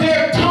 because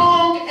their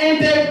tongue and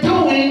their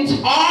doings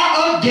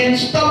are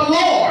against the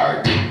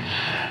Lord,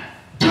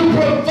 to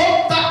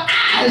provoke the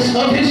eyes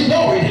of his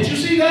glory." Did you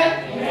see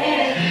that?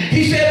 Yes.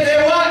 He said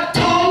their what?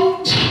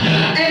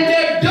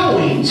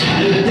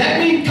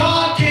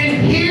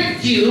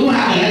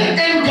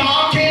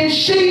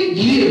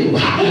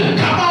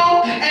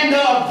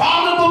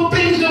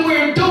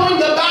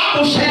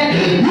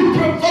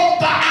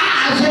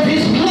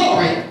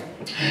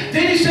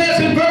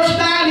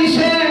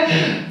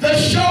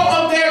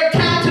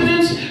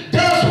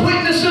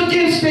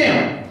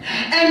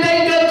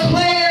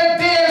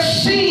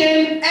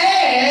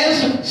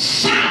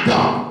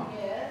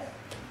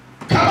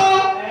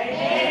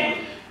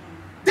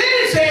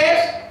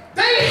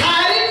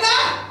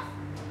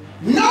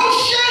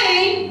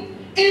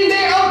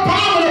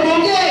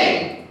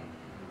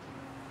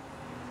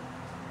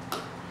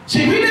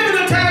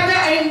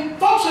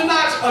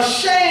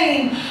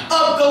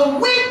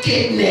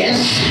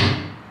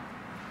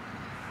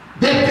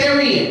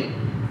 in.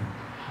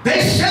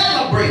 They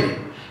celebrate it.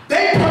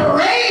 They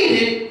parade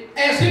it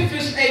as if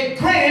it's a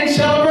grand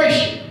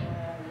celebration.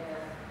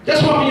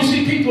 That's why when you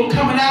see people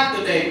coming out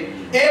today,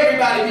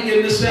 everybody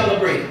begin to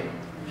celebrate it.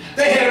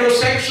 The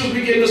heterosexuals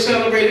begin to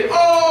celebrate it.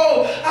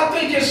 Oh, I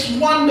think it's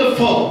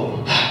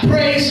wonderful.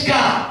 Praise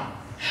God.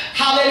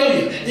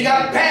 Hallelujah. You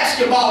got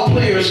basketball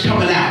players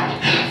coming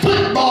out,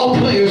 football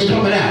players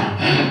coming out,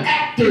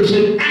 actors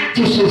and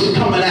actresses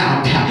coming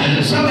out.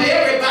 Some of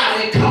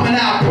everybody coming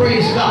out,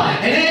 praise God.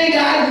 And they ain't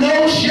got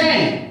no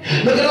shame.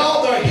 Look at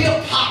all the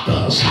hip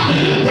hoppers,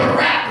 the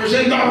rappers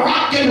and the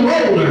rock and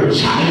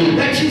rollers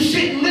that you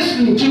sit and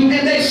listen to,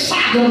 and they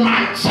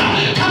sodomites.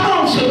 Come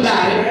on,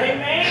 somebody.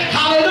 Amen.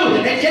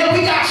 Hallelujah. And yeah,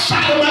 we got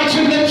sodomites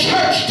in the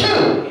church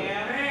too.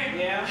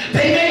 Yeah.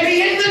 They may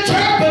be in the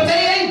church, but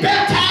they ain't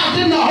baptized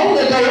in the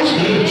Holy Ghost,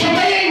 so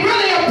they ain't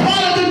really a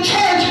part of the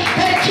church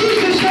that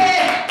Jesus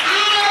said,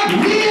 I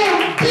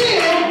will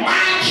build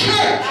my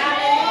church.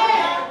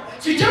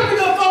 See,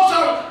 typical folks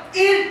are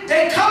in,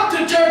 they come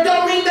to church,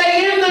 don't mean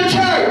they in the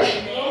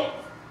church.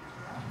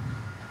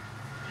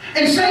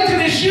 And Satan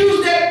has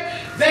used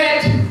that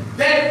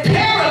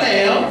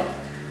parallel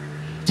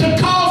to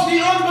cause the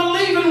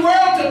unbelieving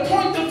world to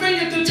point the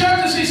finger at the church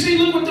and say, see,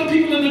 look what the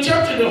people in the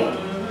church are doing.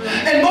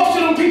 And most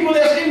of them people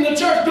that's in the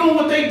church doing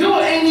what they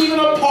doing ain't even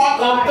a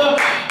part of the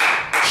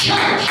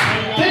church.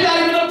 They're not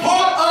even a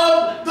part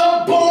of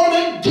the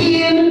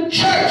born-again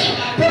church,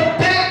 the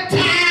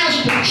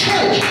baptized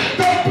church,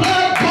 the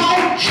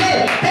blood-bought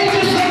church. They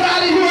just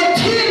somebody who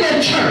attend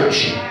the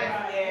church.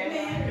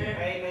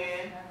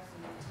 Amen.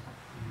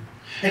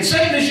 And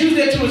Satan has used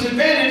that to his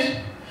advantage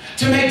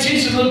to make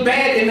Jesus look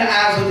bad in the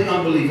eyes of the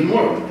unbelieving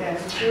world.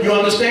 You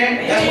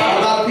understand? That's why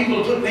a lot of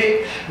people are putting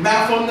their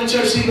mouth on the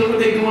church. See, look what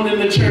they're doing in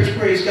the church,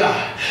 praise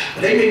God.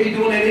 But they may be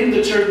doing that in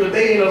the church, but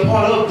they ain't a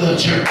part of the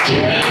church.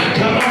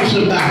 Come on,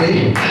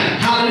 somebody.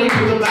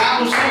 Hallelujah. The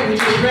Bible says, we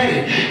just read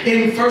it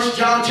in 1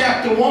 John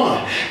chapter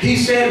 1. He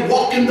said,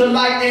 walk in the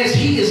light as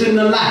he is in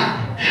the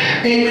light.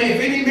 Amen.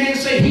 If any man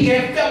say he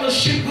had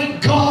fellowship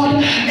with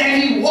God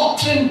and he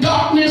walks in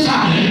darkness,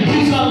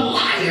 he's a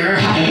liar.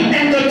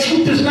 And the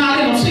truth is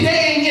not in him. See, they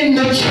ain't in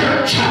the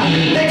church.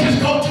 They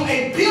just go to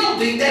a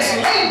building that's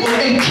labeled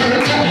a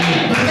church,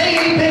 but they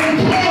ain't been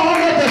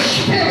born of the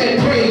Spirit,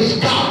 praise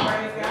God.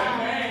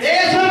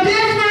 There's a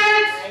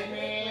difference.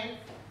 Amen.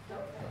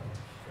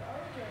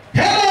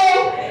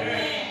 Hello.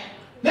 Amen.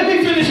 Let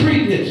me finish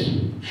reading this.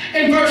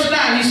 In verse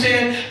 9, he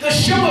said, the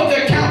show of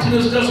their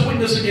countenance does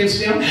witness against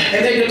them,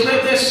 and they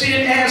declare their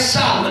sin as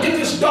Sodom. Look at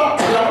this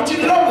darkness. I want you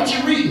to know what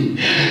you're reading.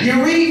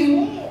 You're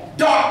reading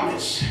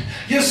darkness.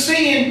 You're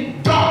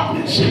seeing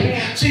darkness.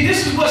 See,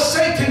 this is what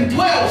Satan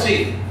dwells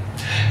in.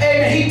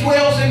 Amen. He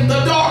dwells in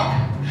the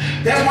dark.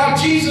 That's why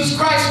Jesus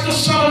Christ, the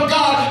Son of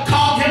God,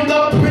 called him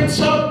the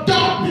Prince of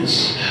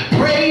Darkness.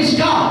 Praise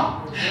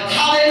God.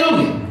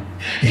 Hallelujah.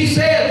 He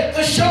said,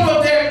 the show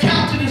of their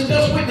countenance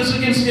does witness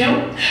against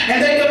them,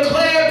 and they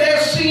declare their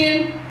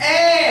sin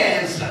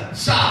as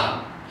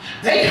Sodom.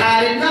 They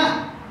hide it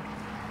not.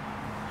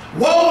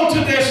 Woe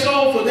unto their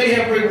soul, for they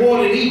have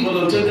rewarded evil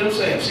unto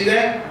themselves. See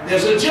that?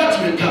 There's a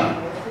judgment coming.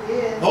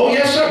 Oh,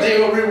 yes, sir.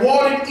 They are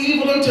rewarded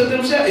evil unto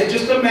themselves. It's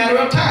just a matter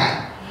of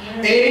time.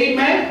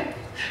 Amen.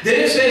 Then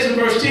it says in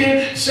verse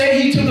 10,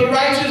 say ye to the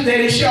righteous that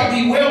it shall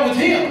be well with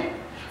him,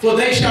 for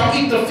they shall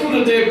eat the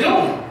fruit of their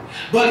doing.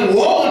 But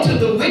woe unto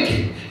the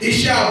wicked, it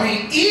shall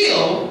be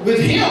ill with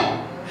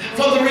him,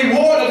 for the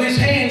reward of his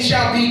hand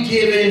shall be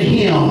given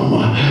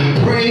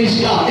him. Praise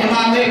God. Am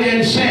I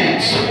making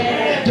sense?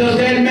 Does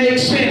that make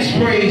sense?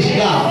 Praise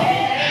God.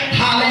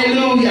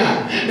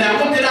 Hallelujah.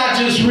 Now, what did I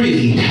just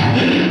read?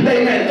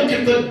 Amen. Look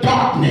at the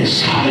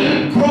darkness.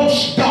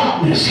 Gross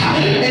darkness.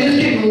 And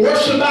it's getting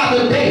worse by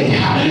the day.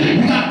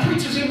 We got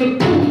preachers in the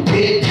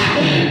pulpit.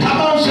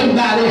 Come on,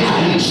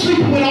 somebody.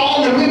 Sleeping with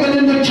all the women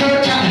in the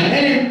church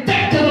and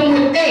infecting them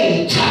with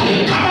AIDS.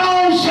 Come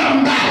on,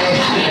 somebody.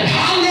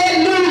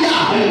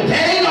 Hallelujah.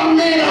 That ain't a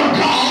man of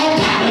God.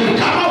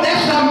 Come on,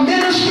 that's a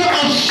minister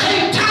of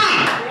Satan.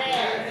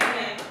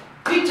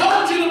 He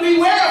told you to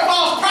beware of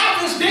false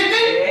prophets, didn't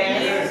he?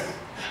 Yes.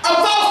 A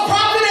false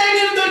prophet ain't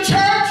in the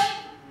church.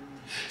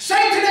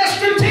 Satan has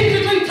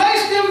strategically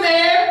placed them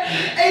there,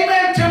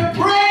 amen, to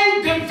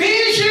bring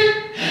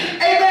division,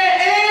 amen,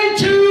 and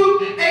to,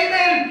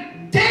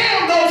 amen,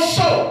 damn those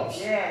souls.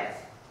 Yes.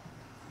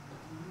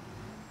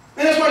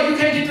 And that's why you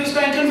can't get this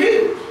thing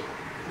confused.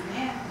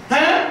 Amen.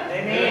 Huh?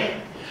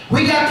 Amen.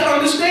 We got to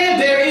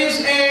understand there is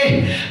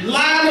a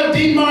line of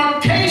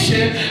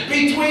demarcation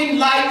between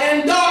light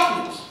and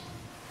darkness.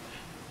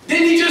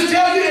 Didn't he just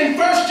tell you in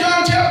 1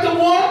 John chapter 1?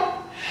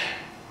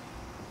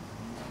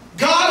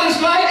 God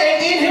is light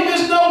and in him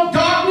is no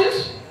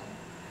darkness.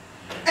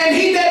 And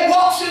he that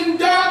walks in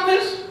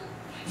darkness,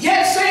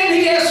 yet saying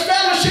he has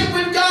fellowship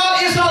with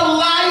God, is a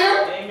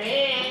liar.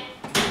 Amen.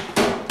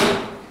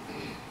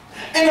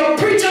 And a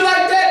preacher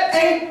like that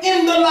ain't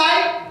in the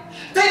light.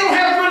 They don't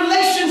have a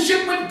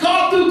relationship with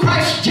God through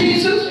Christ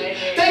Jesus.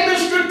 Amen. They've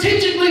been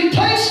strategically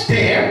placed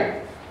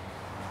there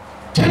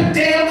to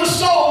damn the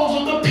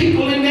souls of the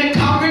people in their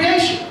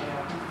congregation.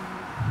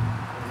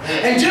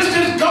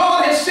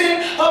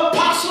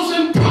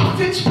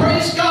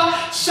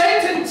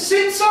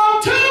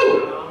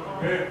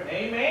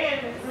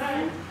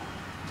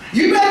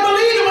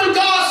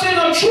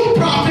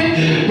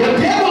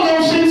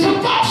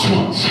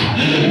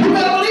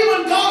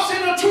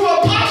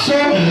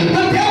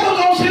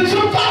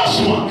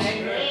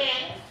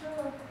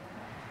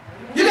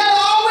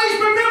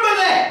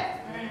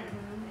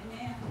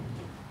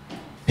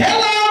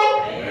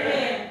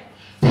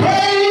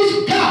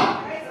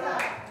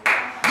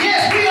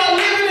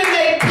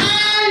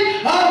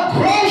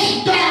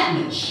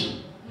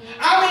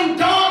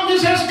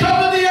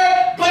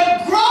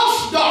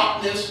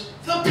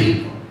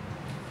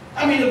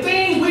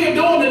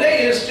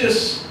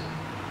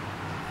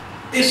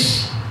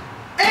 It's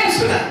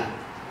asinine.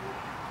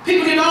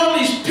 People get all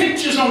these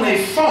pictures on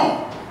their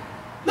phone.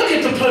 Look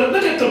at the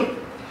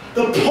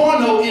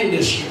porno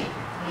industry.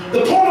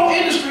 The porno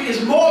industry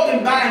is more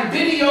than buying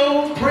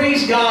videos,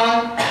 praise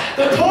God.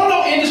 The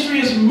porno industry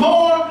is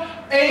more,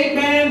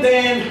 amen,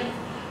 than,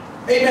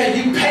 amen,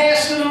 you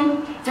passing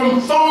them from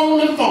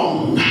phone to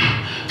phone.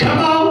 Come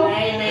on.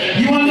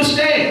 Amen. You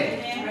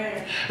understand?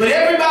 Amen. But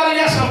everybody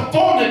that's a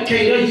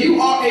fornicator,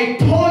 you are a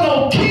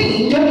porno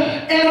king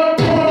and a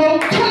porno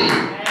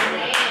queen.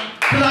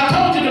 Because I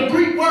told you the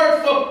Greek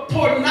word for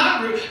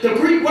pornography, the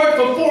Greek word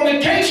for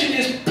fornication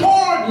is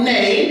porne,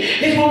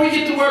 is where we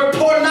get the word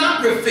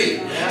pornography.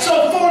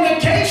 So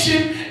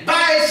fornication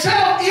by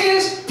itself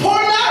is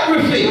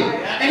pornography.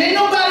 And ain't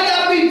nobody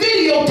got to be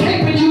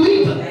videotaping you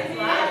either.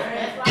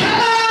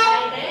 Come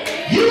on.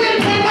 You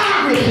in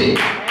pornography.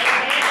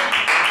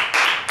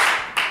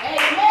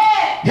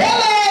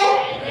 Hello.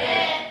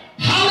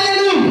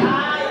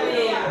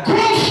 Hallelujah.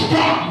 Gross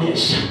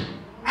darkness.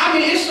 I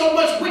mean, it's so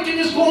much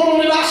wickedness going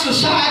on in our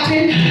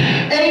society.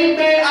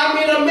 Amen. I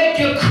mean, it'll make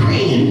you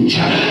cringe.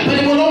 But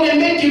it will only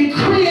make you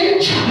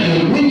cringe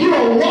when you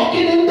are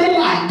walking in the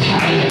light.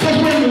 Because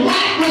when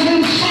light was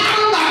in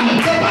Sodom,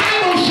 the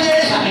Bible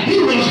says he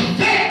was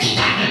vexed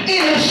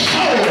in his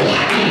soul.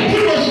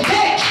 He was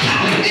vexed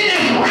in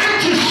his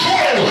righteous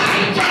soul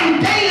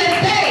from day to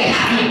day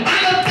by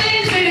the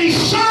things that he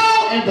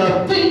saw and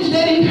the things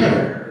that he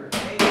heard.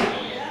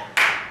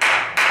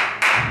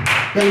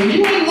 But when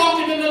you ain't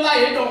walking in the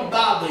light, it don't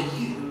bother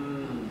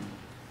you.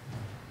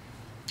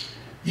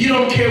 You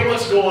don't care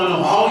what's going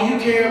on. All you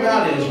care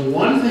about is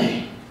one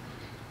thing,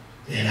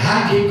 that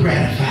I get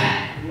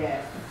gratified.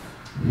 Yes.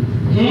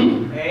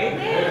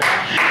 Amen.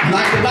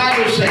 Like the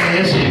Bible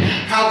says,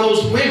 how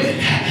those women,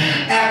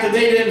 after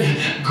they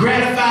didn't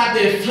gratify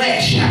their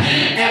flesh,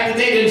 after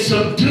they didn't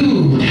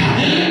subdue,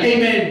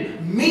 amen,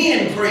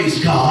 men,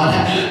 praise God,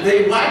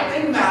 they wipe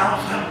their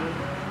mouth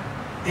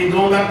and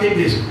go about their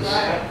business.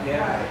 Right.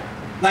 Yeah.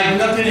 Like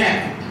nothing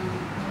happened.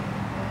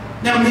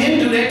 Now men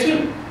do that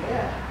too.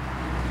 Yeah.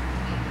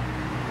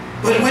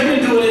 But women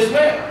do it as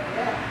well.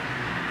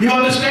 Yeah. You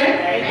understand?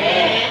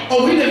 Amen.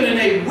 Oh, we live in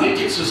a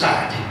wicked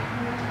society.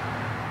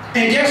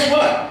 And guess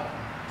what?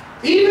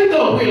 Even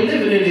though we're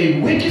living in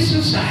a wicked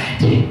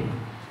society,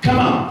 come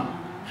on,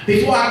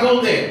 before I go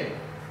there,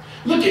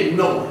 look at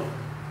Noah.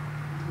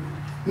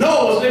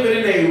 Noah was living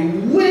in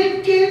a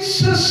wicked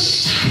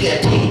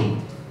society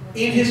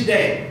in his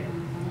day.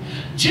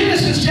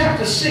 Genesis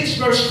chapter 6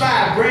 verse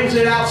 5 brings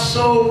it out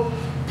so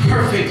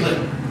perfectly.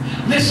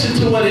 Listen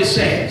to what it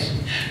says.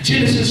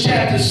 Genesis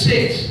chapter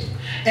 6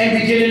 and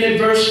beginning in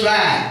verse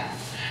 5.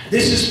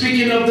 This is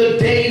speaking of the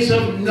days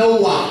of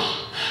Noah.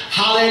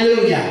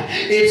 Hallelujah.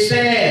 It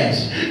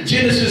says,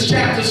 Genesis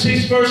chapter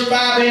 6 verse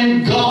 5,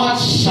 and God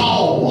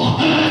saw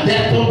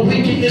that the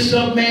wickedness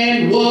of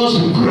man was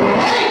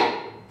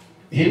great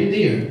in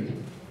the earth,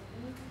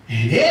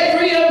 and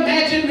every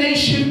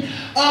imagination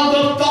of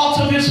the thoughts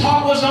of his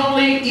heart was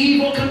only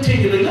evil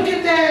continually. Look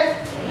at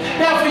that.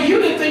 Now for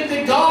you to think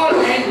that God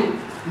ain't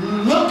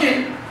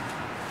looking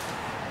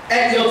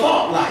at your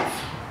thought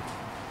life,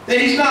 that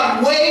he's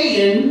not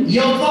weighing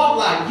your thought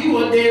life, you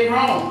are dead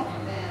wrong.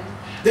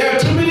 There are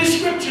too many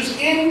scriptures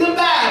in the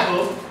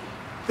Bible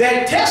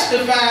that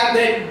testify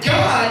that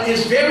God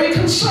is very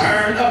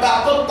concerned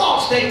about the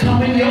thoughts that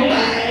come in your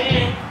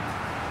mind.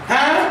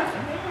 Huh?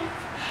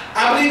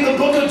 I believe the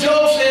book of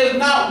Job says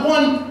not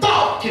one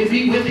thought can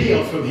be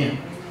withheld from him.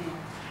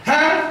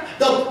 Huh?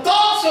 The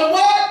thoughts of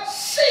what?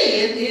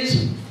 Sin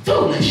is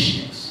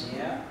foolishness.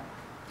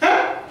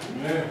 Huh?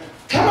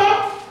 Come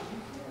on.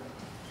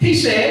 He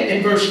said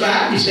in verse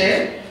 5, he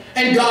said,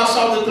 and God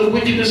saw that the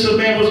wickedness of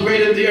man was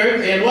great in the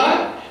earth, and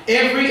what?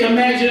 Every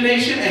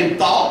imagination and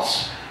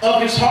thoughts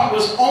of his heart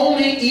was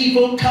only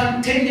evil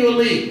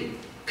continually.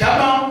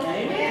 Come on.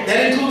 Amen.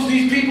 That includes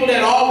these people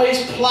that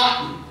always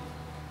plotting.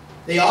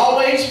 They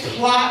always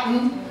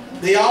plotting.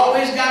 They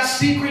always got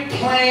secret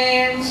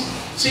plans.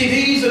 See,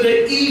 these are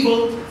the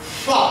evil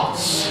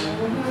thoughts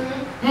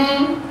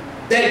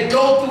that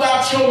go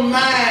throughout your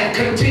mind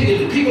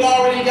continually. People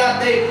already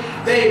got they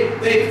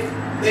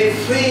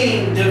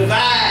think,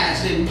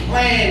 devised and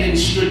planned and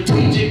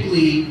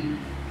strategically,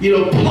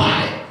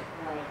 plotted.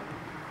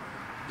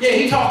 Yeah,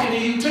 he's talking to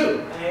you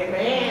too.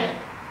 Amen.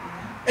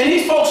 And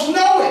these folks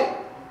know it.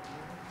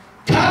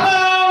 Come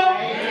on.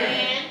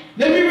 Amen.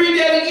 Let me read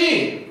that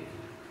again.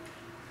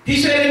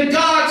 He said, and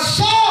God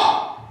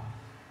saw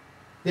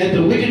that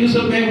the wickedness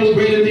of man was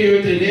great in the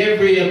earth, and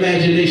every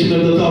imagination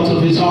of the thoughts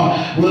of his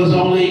heart was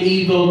only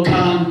evil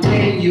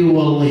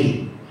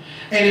continually.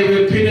 And it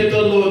repented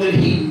the Lord that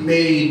he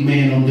made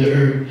man on the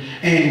earth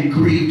and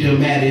grieved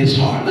him at his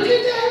heart. Look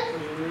at that.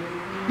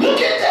 Look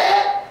at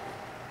that.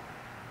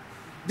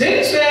 Then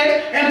it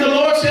says, and the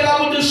Lord said,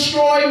 I will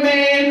destroy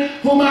man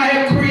whom I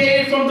have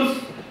created from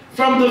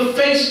the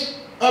face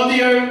of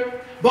the earth,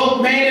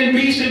 both man and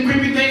beast and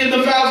creeping thing and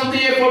the fowls of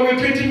the air, for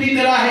repented me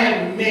that I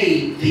have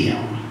made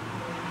them.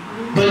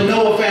 But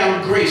Noah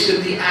found grace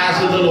in the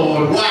eyes of the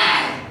Lord.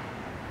 Why?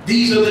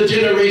 These are the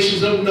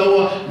generations of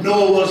Noah.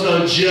 Noah was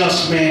a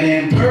just man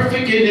and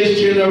perfect in this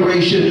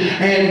generation,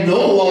 and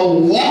Noah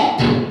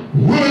walked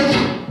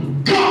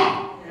with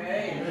God.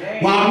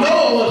 Amen. While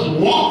Noah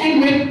was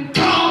walking with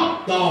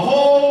God, the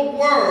whole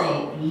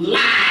world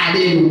lied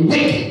in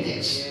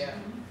wickedness. Yeah.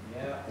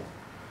 Yeah.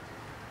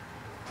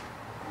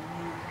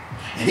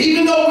 And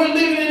even though we're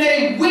living in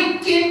a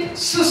wicked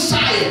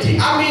society,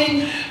 I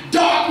mean,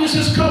 darkness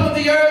has covered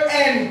the earth,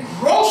 and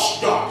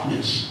gross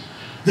darkness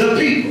the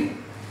people.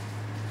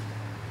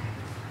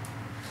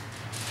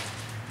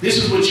 This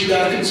is what you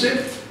got to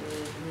consider.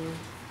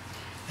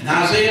 In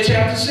Isaiah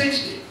chapter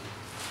 60,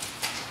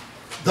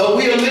 though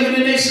we are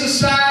living in a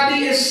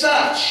society as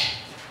such,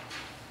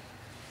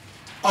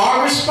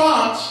 our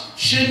response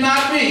should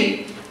not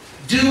be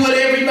do what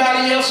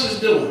everybody else is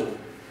doing.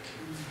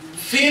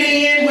 Fit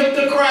in with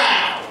the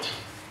crowd.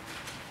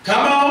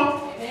 Come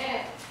on.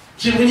 Amen.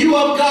 See, when you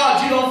of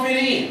God, you don't fit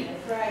in.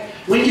 That's right.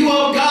 When you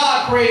of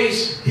God,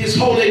 praise His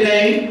holy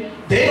name,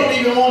 they don't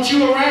even want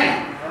you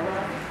around.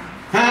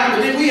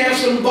 But then we have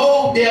some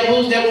bold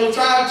devils that will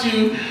try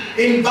to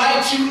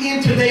invite you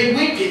into their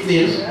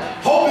wickedness,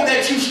 hoping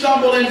that you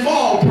stumble and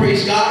fall,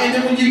 praise God. And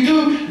then when you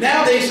do,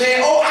 now they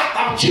say, oh, I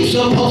thought you were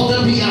supposed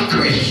to be a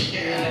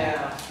Christian.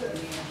 Yeah.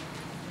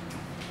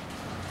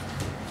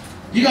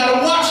 You got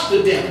to watch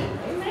the devil.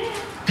 Amen.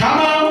 Come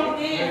on.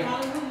 Amen.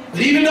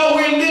 But even though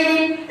we're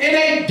living in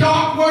a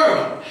dark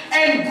world,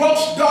 and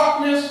gross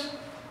darkness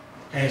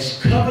has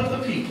covered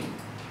the people,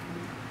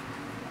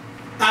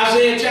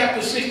 Isaiah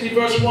chapter 60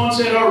 verse 1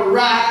 said,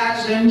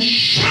 arise and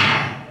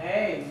shine.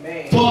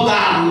 Amen. For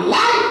thy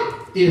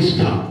light is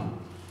come,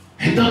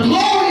 and the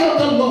glory of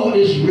the Lord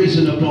is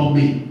risen upon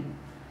me.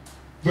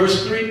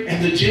 Verse 3,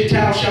 and the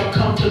Gentiles shall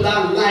come to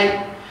thy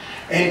light,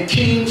 and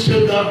kings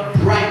to the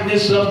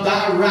brightness of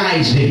thy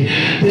rising.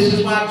 This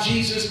is why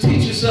Jesus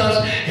teaches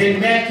us in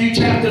Matthew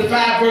chapter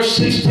 5 verse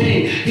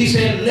 16. He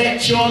said,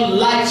 let your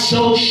light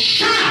so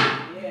shine.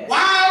 Yes.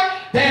 Why?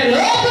 That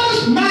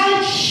others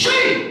might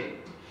see.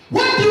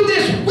 What do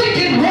this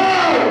wicked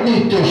world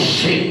need to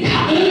see?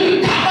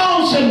 Come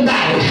on,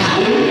 somebody.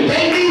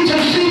 They need to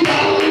see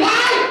the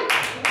light.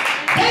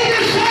 They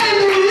just said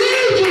in the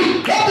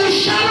regions of the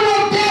shadow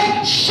of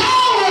death saw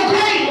a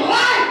great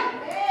light.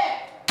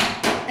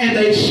 And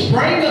they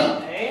sprang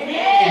up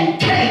and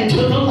came to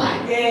the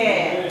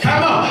light.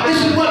 Come on.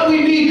 This is what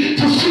we need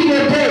to see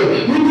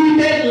today. We need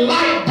that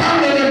light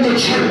burning in the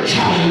church.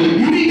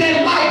 You need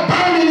that light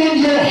burning in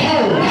your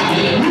home.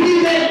 You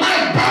need that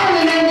light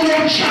burning in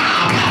your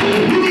job.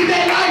 You need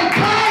that light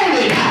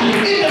burning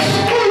in the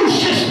school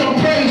system,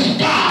 praise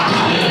God.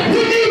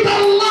 We need the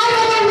light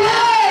of the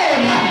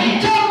world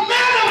to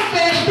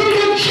manifest through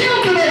the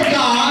children of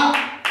God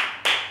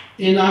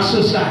in our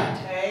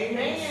society.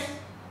 Amen.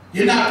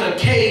 You're not to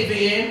cave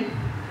in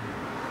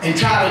and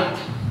try to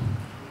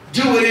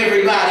do what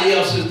everybody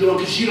else is doing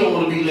because you don't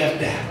want to be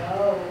left out.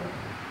 Oh.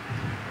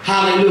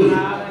 Hallelujah.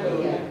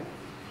 Hallelujah.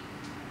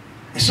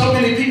 And so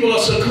many people are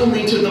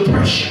succumbing to the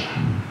pressure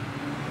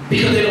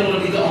because they don't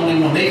want to be the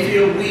only one. They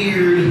feel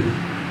weird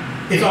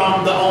if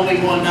I'm the only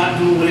one not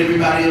doing what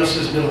everybody else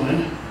is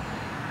doing.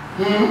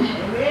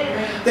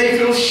 They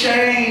feel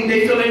shame.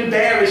 They feel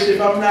embarrassed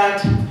if I'm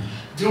not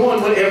doing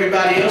what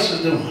everybody else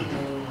is doing.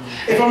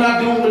 If I'm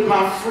not doing what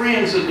my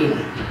friends are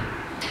doing.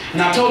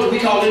 And I told you we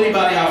call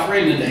anybody our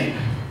friend today.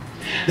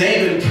 They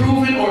ain't been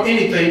proven or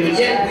anything, but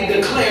yet we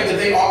declare that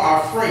they are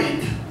our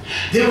friend.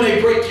 Then when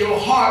they break your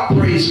heart,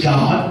 praise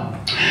God.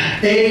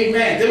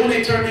 Amen. Then when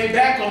they turn their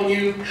back on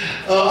you,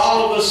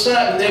 all of a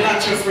sudden they're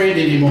not your friend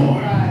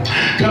anymore.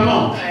 Come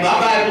on. My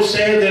Bible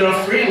says that a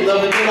friend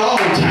loveth at all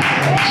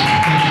times.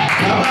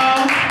 Come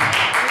on.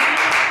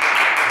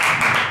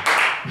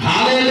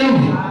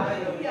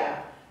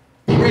 Hallelujah.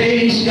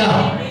 Praise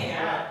God.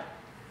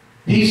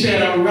 He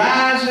said,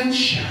 arise and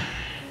shine,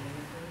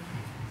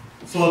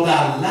 for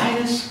thy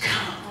light is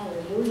come.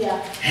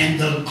 Hallelujah. And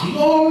the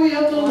glory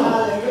of the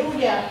Lord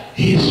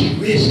is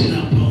risen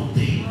upon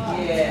thee.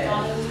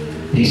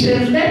 Yes. He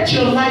said, let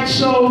your light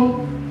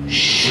so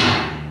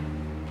shine.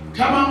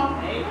 Come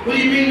on. What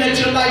do you mean let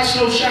your light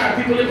so shine?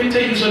 People, let me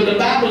tell you something. The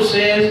Bible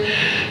says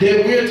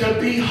that we're to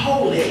be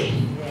holy,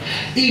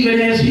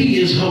 even as He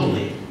is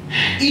holy.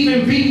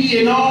 Even be ye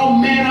in all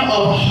manner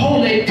of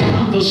holy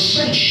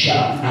conversation.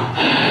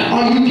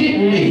 Are you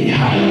getting me?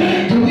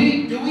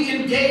 Do we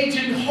engage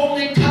in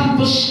holy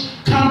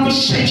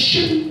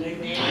conversation?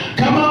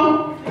 Come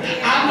on.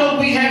 I know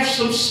we have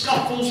some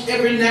scuffles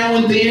every now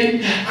and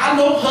then. I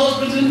know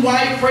husbands and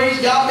wives,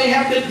 praise God, may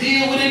have to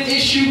deal with an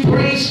issue,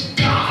 praise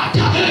God.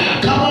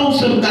 Come on,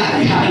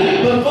 somebody.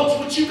 But folks,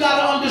 what you got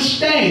to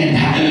understand,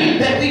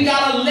 that we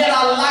got to let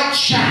our light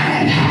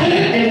shine.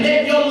 And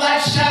let your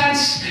light shine,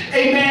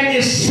 amen,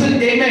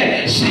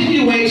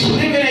 insinuates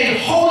living a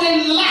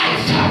holy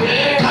life.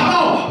 Come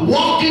on,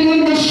 walking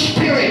in the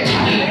Spirit,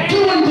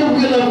 doing the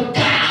will of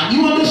God.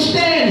 You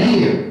understand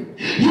here?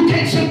 You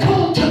can't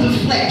succumb to the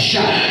flesh.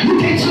 You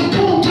can't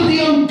succumb to the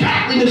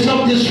ungodliness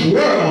of this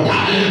world.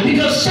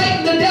 Because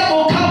Satan, the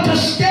devil, come to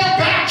step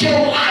out your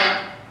life.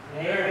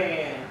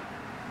 Amen.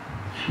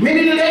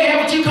 Many today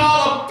have what you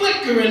call a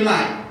flickering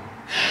light.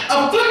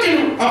 A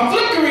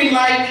flickering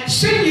light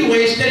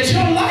insinuates that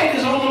your light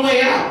is on the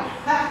way out.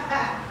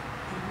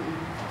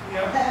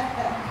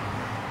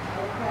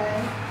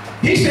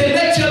 He said,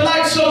 let your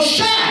light so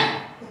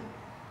shine.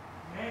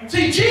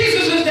 See,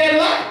 Jesus is that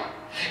light.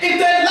 If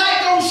that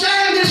light don't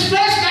shine, this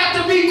flesh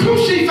got to be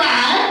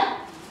crucified.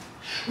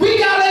 We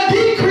got to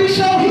decrease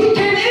so he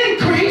can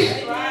increase.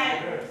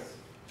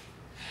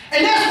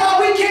 And that's why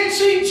we can't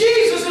see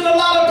Jesus in a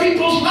lot of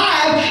people's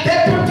lives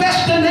that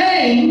profess the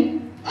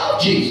name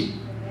of Jesus.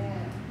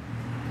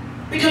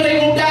 Because they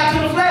won't die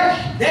to the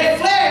flesh. That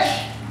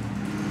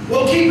flesh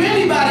will keep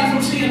anybody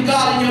from seeing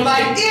God in your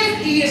life if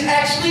he is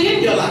actually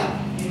in your life.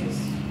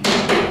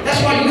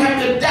 That's why you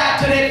have to die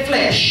to that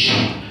flesh.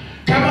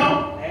 Come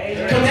on.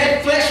 Because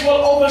that flesh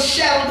will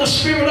overshadow the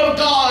Spirit of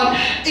God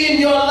in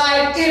your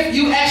life if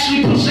you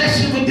actually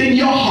possess it within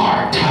your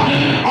heart.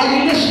 Are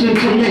you listening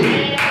to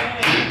me?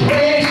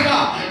 Praise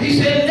God.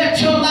 He said, let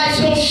your light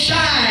so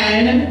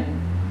shine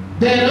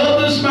that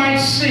others might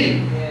see.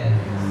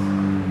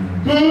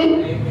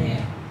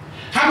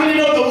 How many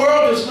know the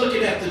world is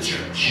looking at the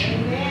church?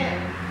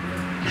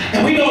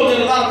 And we know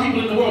that a lot of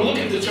people in the world look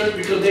at the church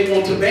because they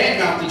want to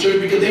badmouth the church,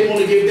 because they want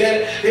to give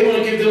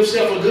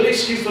themselves a good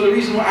excuse for the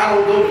reason why I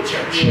don't go to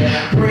church.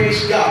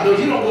 Praise God. No,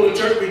 you don't go to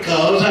church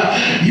because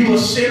you're a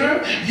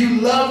sinner.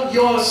 You love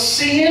your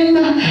sin.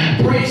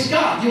 Praise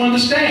God. You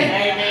understand?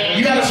 Amen.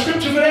 You got a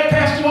scripture for that,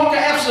 Pastor Walker?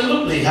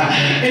 Absolutely.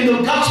 In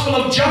the Gospel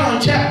of John,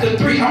 chapter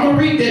 3. I'm going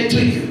to read that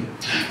to you.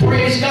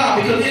 Praise God,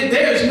 because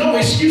there is no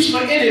excuse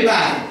for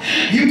anybody.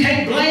 You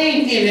can't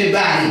blame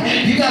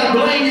anybody. You got to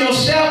blame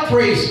yourself.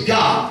 Praise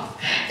God.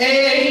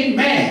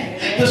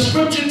 Amen. The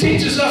scripture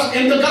teaches us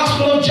in the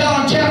Gospel of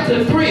John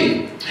chapter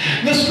 3.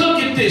 Let's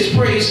look at this.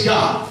 Praise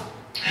God.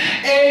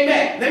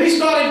 Amen. Let me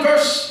start at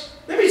verse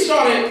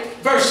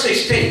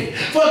 16.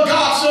 For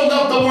God so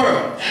loved the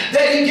world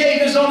that he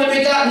gave his only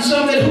begotten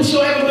Son, that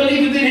whosoever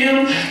believeth in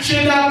him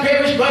should not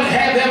perish but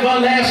have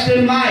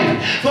everlasting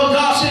life. For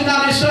God sent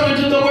not his Son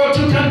into the world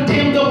to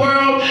condemn the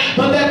world,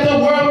 but that the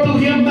world through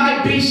him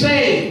might be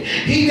saved.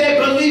 He that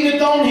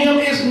believeth on him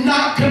is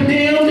not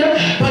condemned,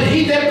 but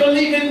he that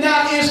believeth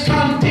not is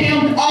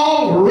condemned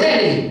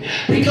already,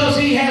 because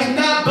he has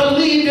not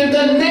believed in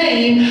the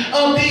name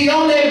of the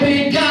only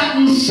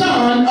begotten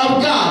Son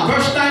of God.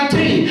 Verse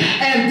 19.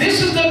 And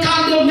this is the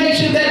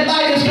condemnation, that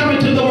light is coming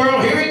to the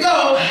world. Here we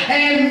go.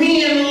 And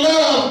men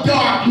love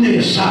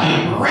darkness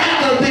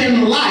rather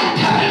than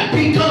light,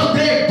 because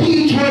their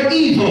deeds were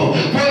evil.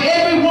 For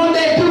everyone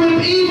that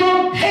doeth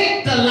evil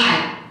hate the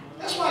light.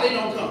 That's why they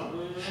don't come.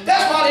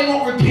 That's why they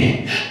won't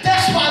repent.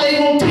 That's why they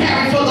won't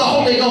tarry for the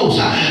Holy Ghost.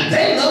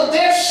 They love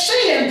their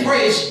sin.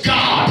 Praise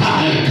God.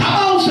 Come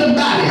on,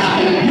 somebody.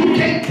 You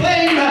can't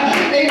claim,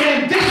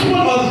 amen, this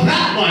one or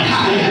that one.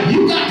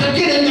 You got to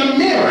get in the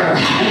mirror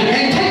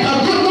and take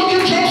a good look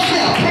at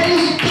yourself.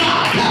 Praise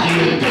God.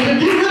 Because if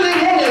you really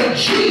wanted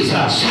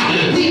Jesus,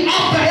 the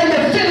author and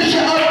the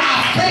finisher of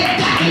our faith,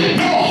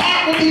 your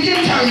heart will begin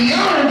to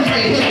yearn for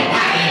him.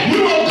 You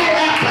will go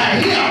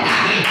after him.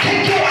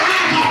 Take your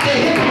eyes off the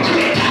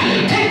hypocrite.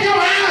 Take your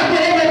eyes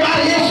where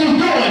everybody else is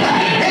going.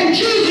 And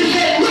Jesus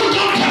said, look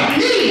unto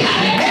me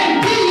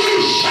and be ye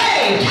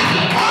saved,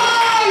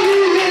 all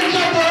you ends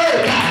of the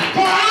earth,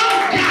 for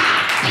I'm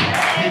God.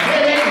 And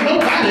there ain't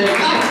nobody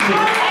like me.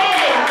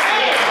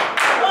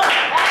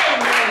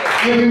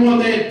 Everyone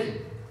that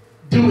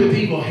doeth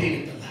evil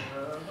hated the light.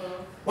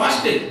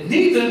 Watch this.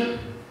 Neither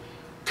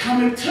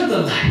cometh to the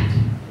light,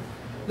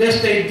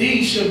 lest their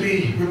deeds shall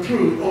be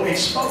reproved or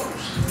exposed.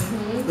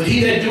 But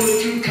he that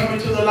doeth truth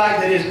cometh to the light,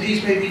 that his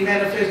deeds may be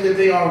manifest, that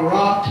they are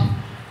wrought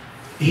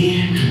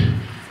in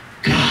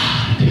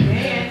God.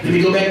 Amen. Let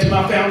me go back to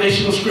my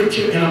foundational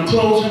scripture, and I'm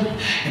closing.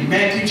 In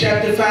Matthew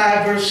chapter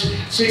 5, verse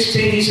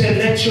 16, he said,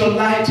 let your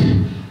light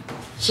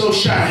so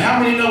shine. How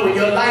many know when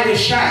your light is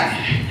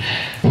shining,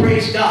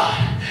 praise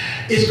God,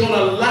 it's going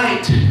to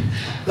light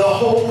the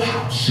whole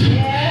house?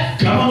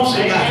 Yes. Come on,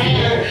 somebody.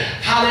 Amen.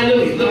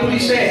 Hallelujah. Look what he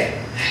said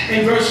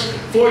in verse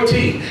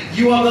 14.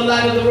 You are the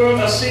light of the world.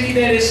 A city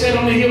that is set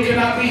on the hill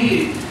cannot be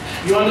hid.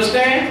 You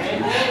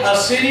understand? Amen. A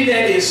city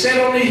that is set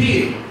on the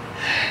hill,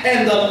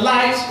 and the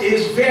light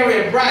is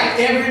very bright.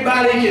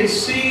 Everybody can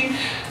see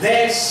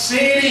that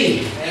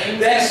city. Amen.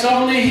 That's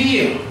on the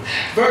hill.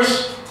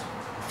 Verse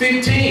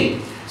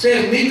 15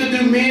 says, neither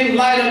do men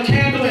light a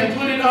candle and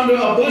put it under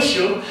a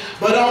bushel,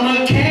 but on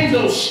a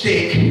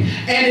candlestick,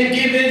 and it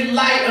giveth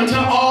light unto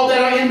all that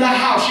are in the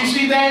house. You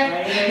see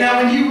that? Amen.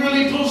 Now when you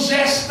really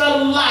possess the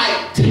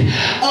light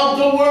of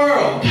the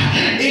world,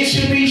 it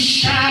should be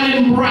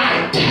shining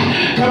bright.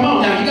 Come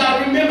on now, you got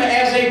to remember,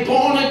 as a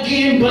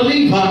born-again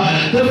believer,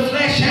 the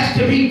flesh has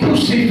to be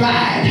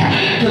crucified.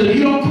 Because if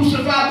you don't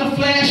crucify the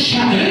flesh,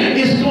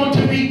 it's going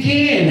to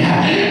begin,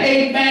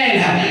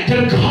 amen,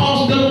 to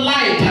cause the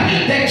light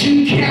that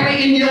you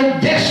carry in your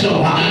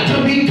vessel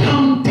to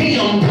become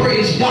dim.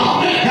 Praise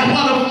God. That's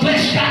why the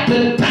flesh got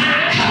to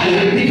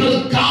die,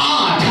 because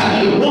God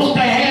wants to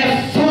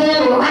have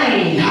full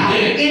reign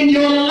in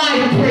your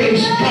life.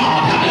 Praise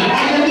God.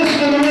 Are you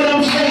listening to what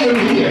I'm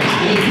saying here?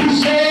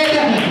 He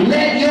said,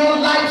 let your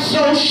light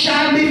so shine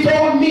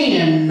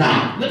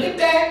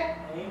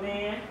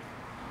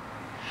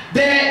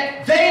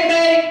that they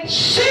may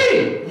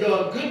see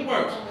your good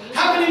works.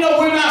 How many know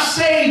we're not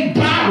saved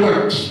by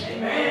works?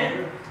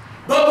 Amen.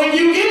 But when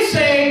you get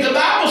saved, the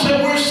Bible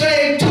said we're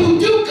saved to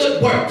do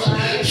good works.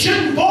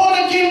 Shouldn't born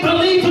again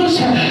believers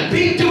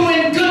be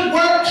doing good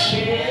works?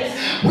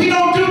 We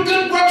don't do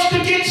good works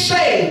to get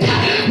saved.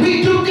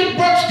 We do good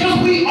works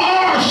because we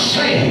are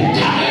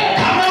saved.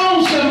 Come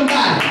on,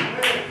 somebody.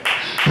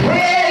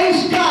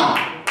 Praise God.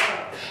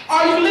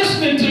 Are you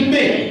listening to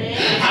me?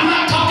 I'm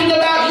not talking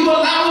about you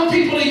allowing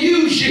people to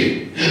use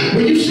you.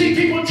 When you see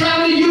people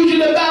trying to use you,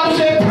 the Bible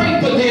said pray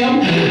for them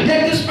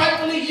that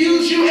despitefully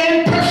use you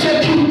and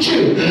persecute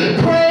you.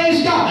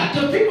 Praise God.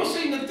 Because people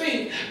seem to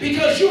think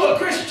because you're a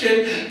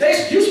Christian,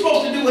 you're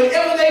supposed to do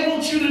whatever they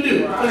want you to do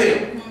for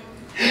them.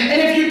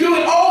 And if you do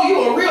it, oh,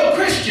 you're a real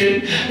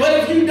Christian. But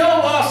if you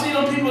don't, well, I see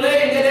them people,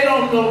 they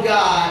don't know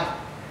God.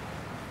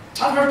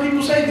 I've heard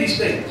people say these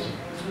things.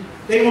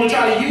 They want to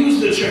try to use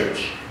the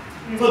church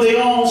for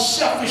their own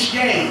selfish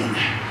gain.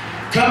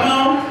 Come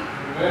on.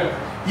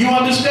 Amen. You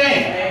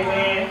understand?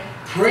 Amen.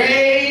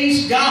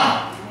 Praise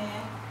God.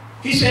 Amen.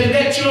 He said,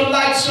 let your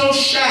light so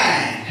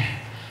shine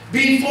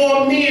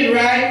before men,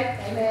 right?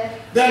 Amen.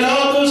 That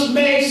others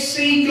may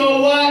see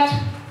your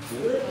what?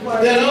 Good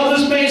work. That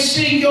others may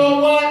see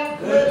your what?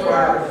 Good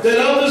work. That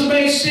others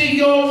may see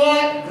your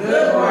what?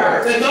 Good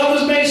work. That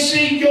others may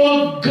see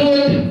your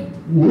good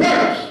works.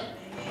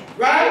 Amen.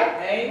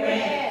 Right?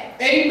 Amen.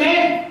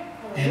 Amen.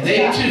 And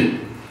they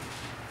too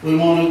we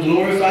want to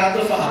glorify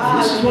the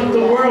Father. This is what the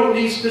world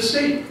needs to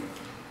see.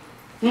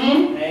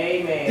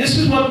 Amen. This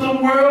is what the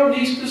world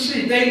needs to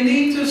see. They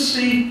need to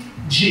see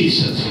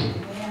Jesus.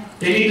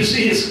 They need to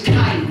see his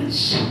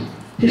kindness,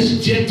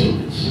 his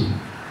gentleness,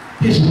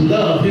 his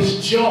love,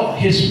 his joy,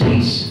 his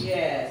peace.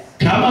 Yes.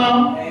 Come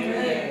on.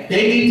 Amen.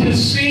 They need to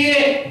see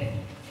it.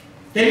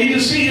 They need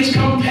to see his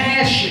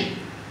compassion.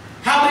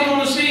 How are they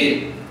going to see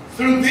it?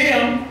 Through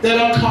them that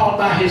are called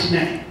by his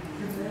name.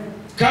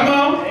 Come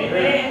on.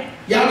 Amen.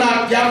 Y'all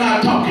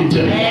not talking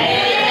to me.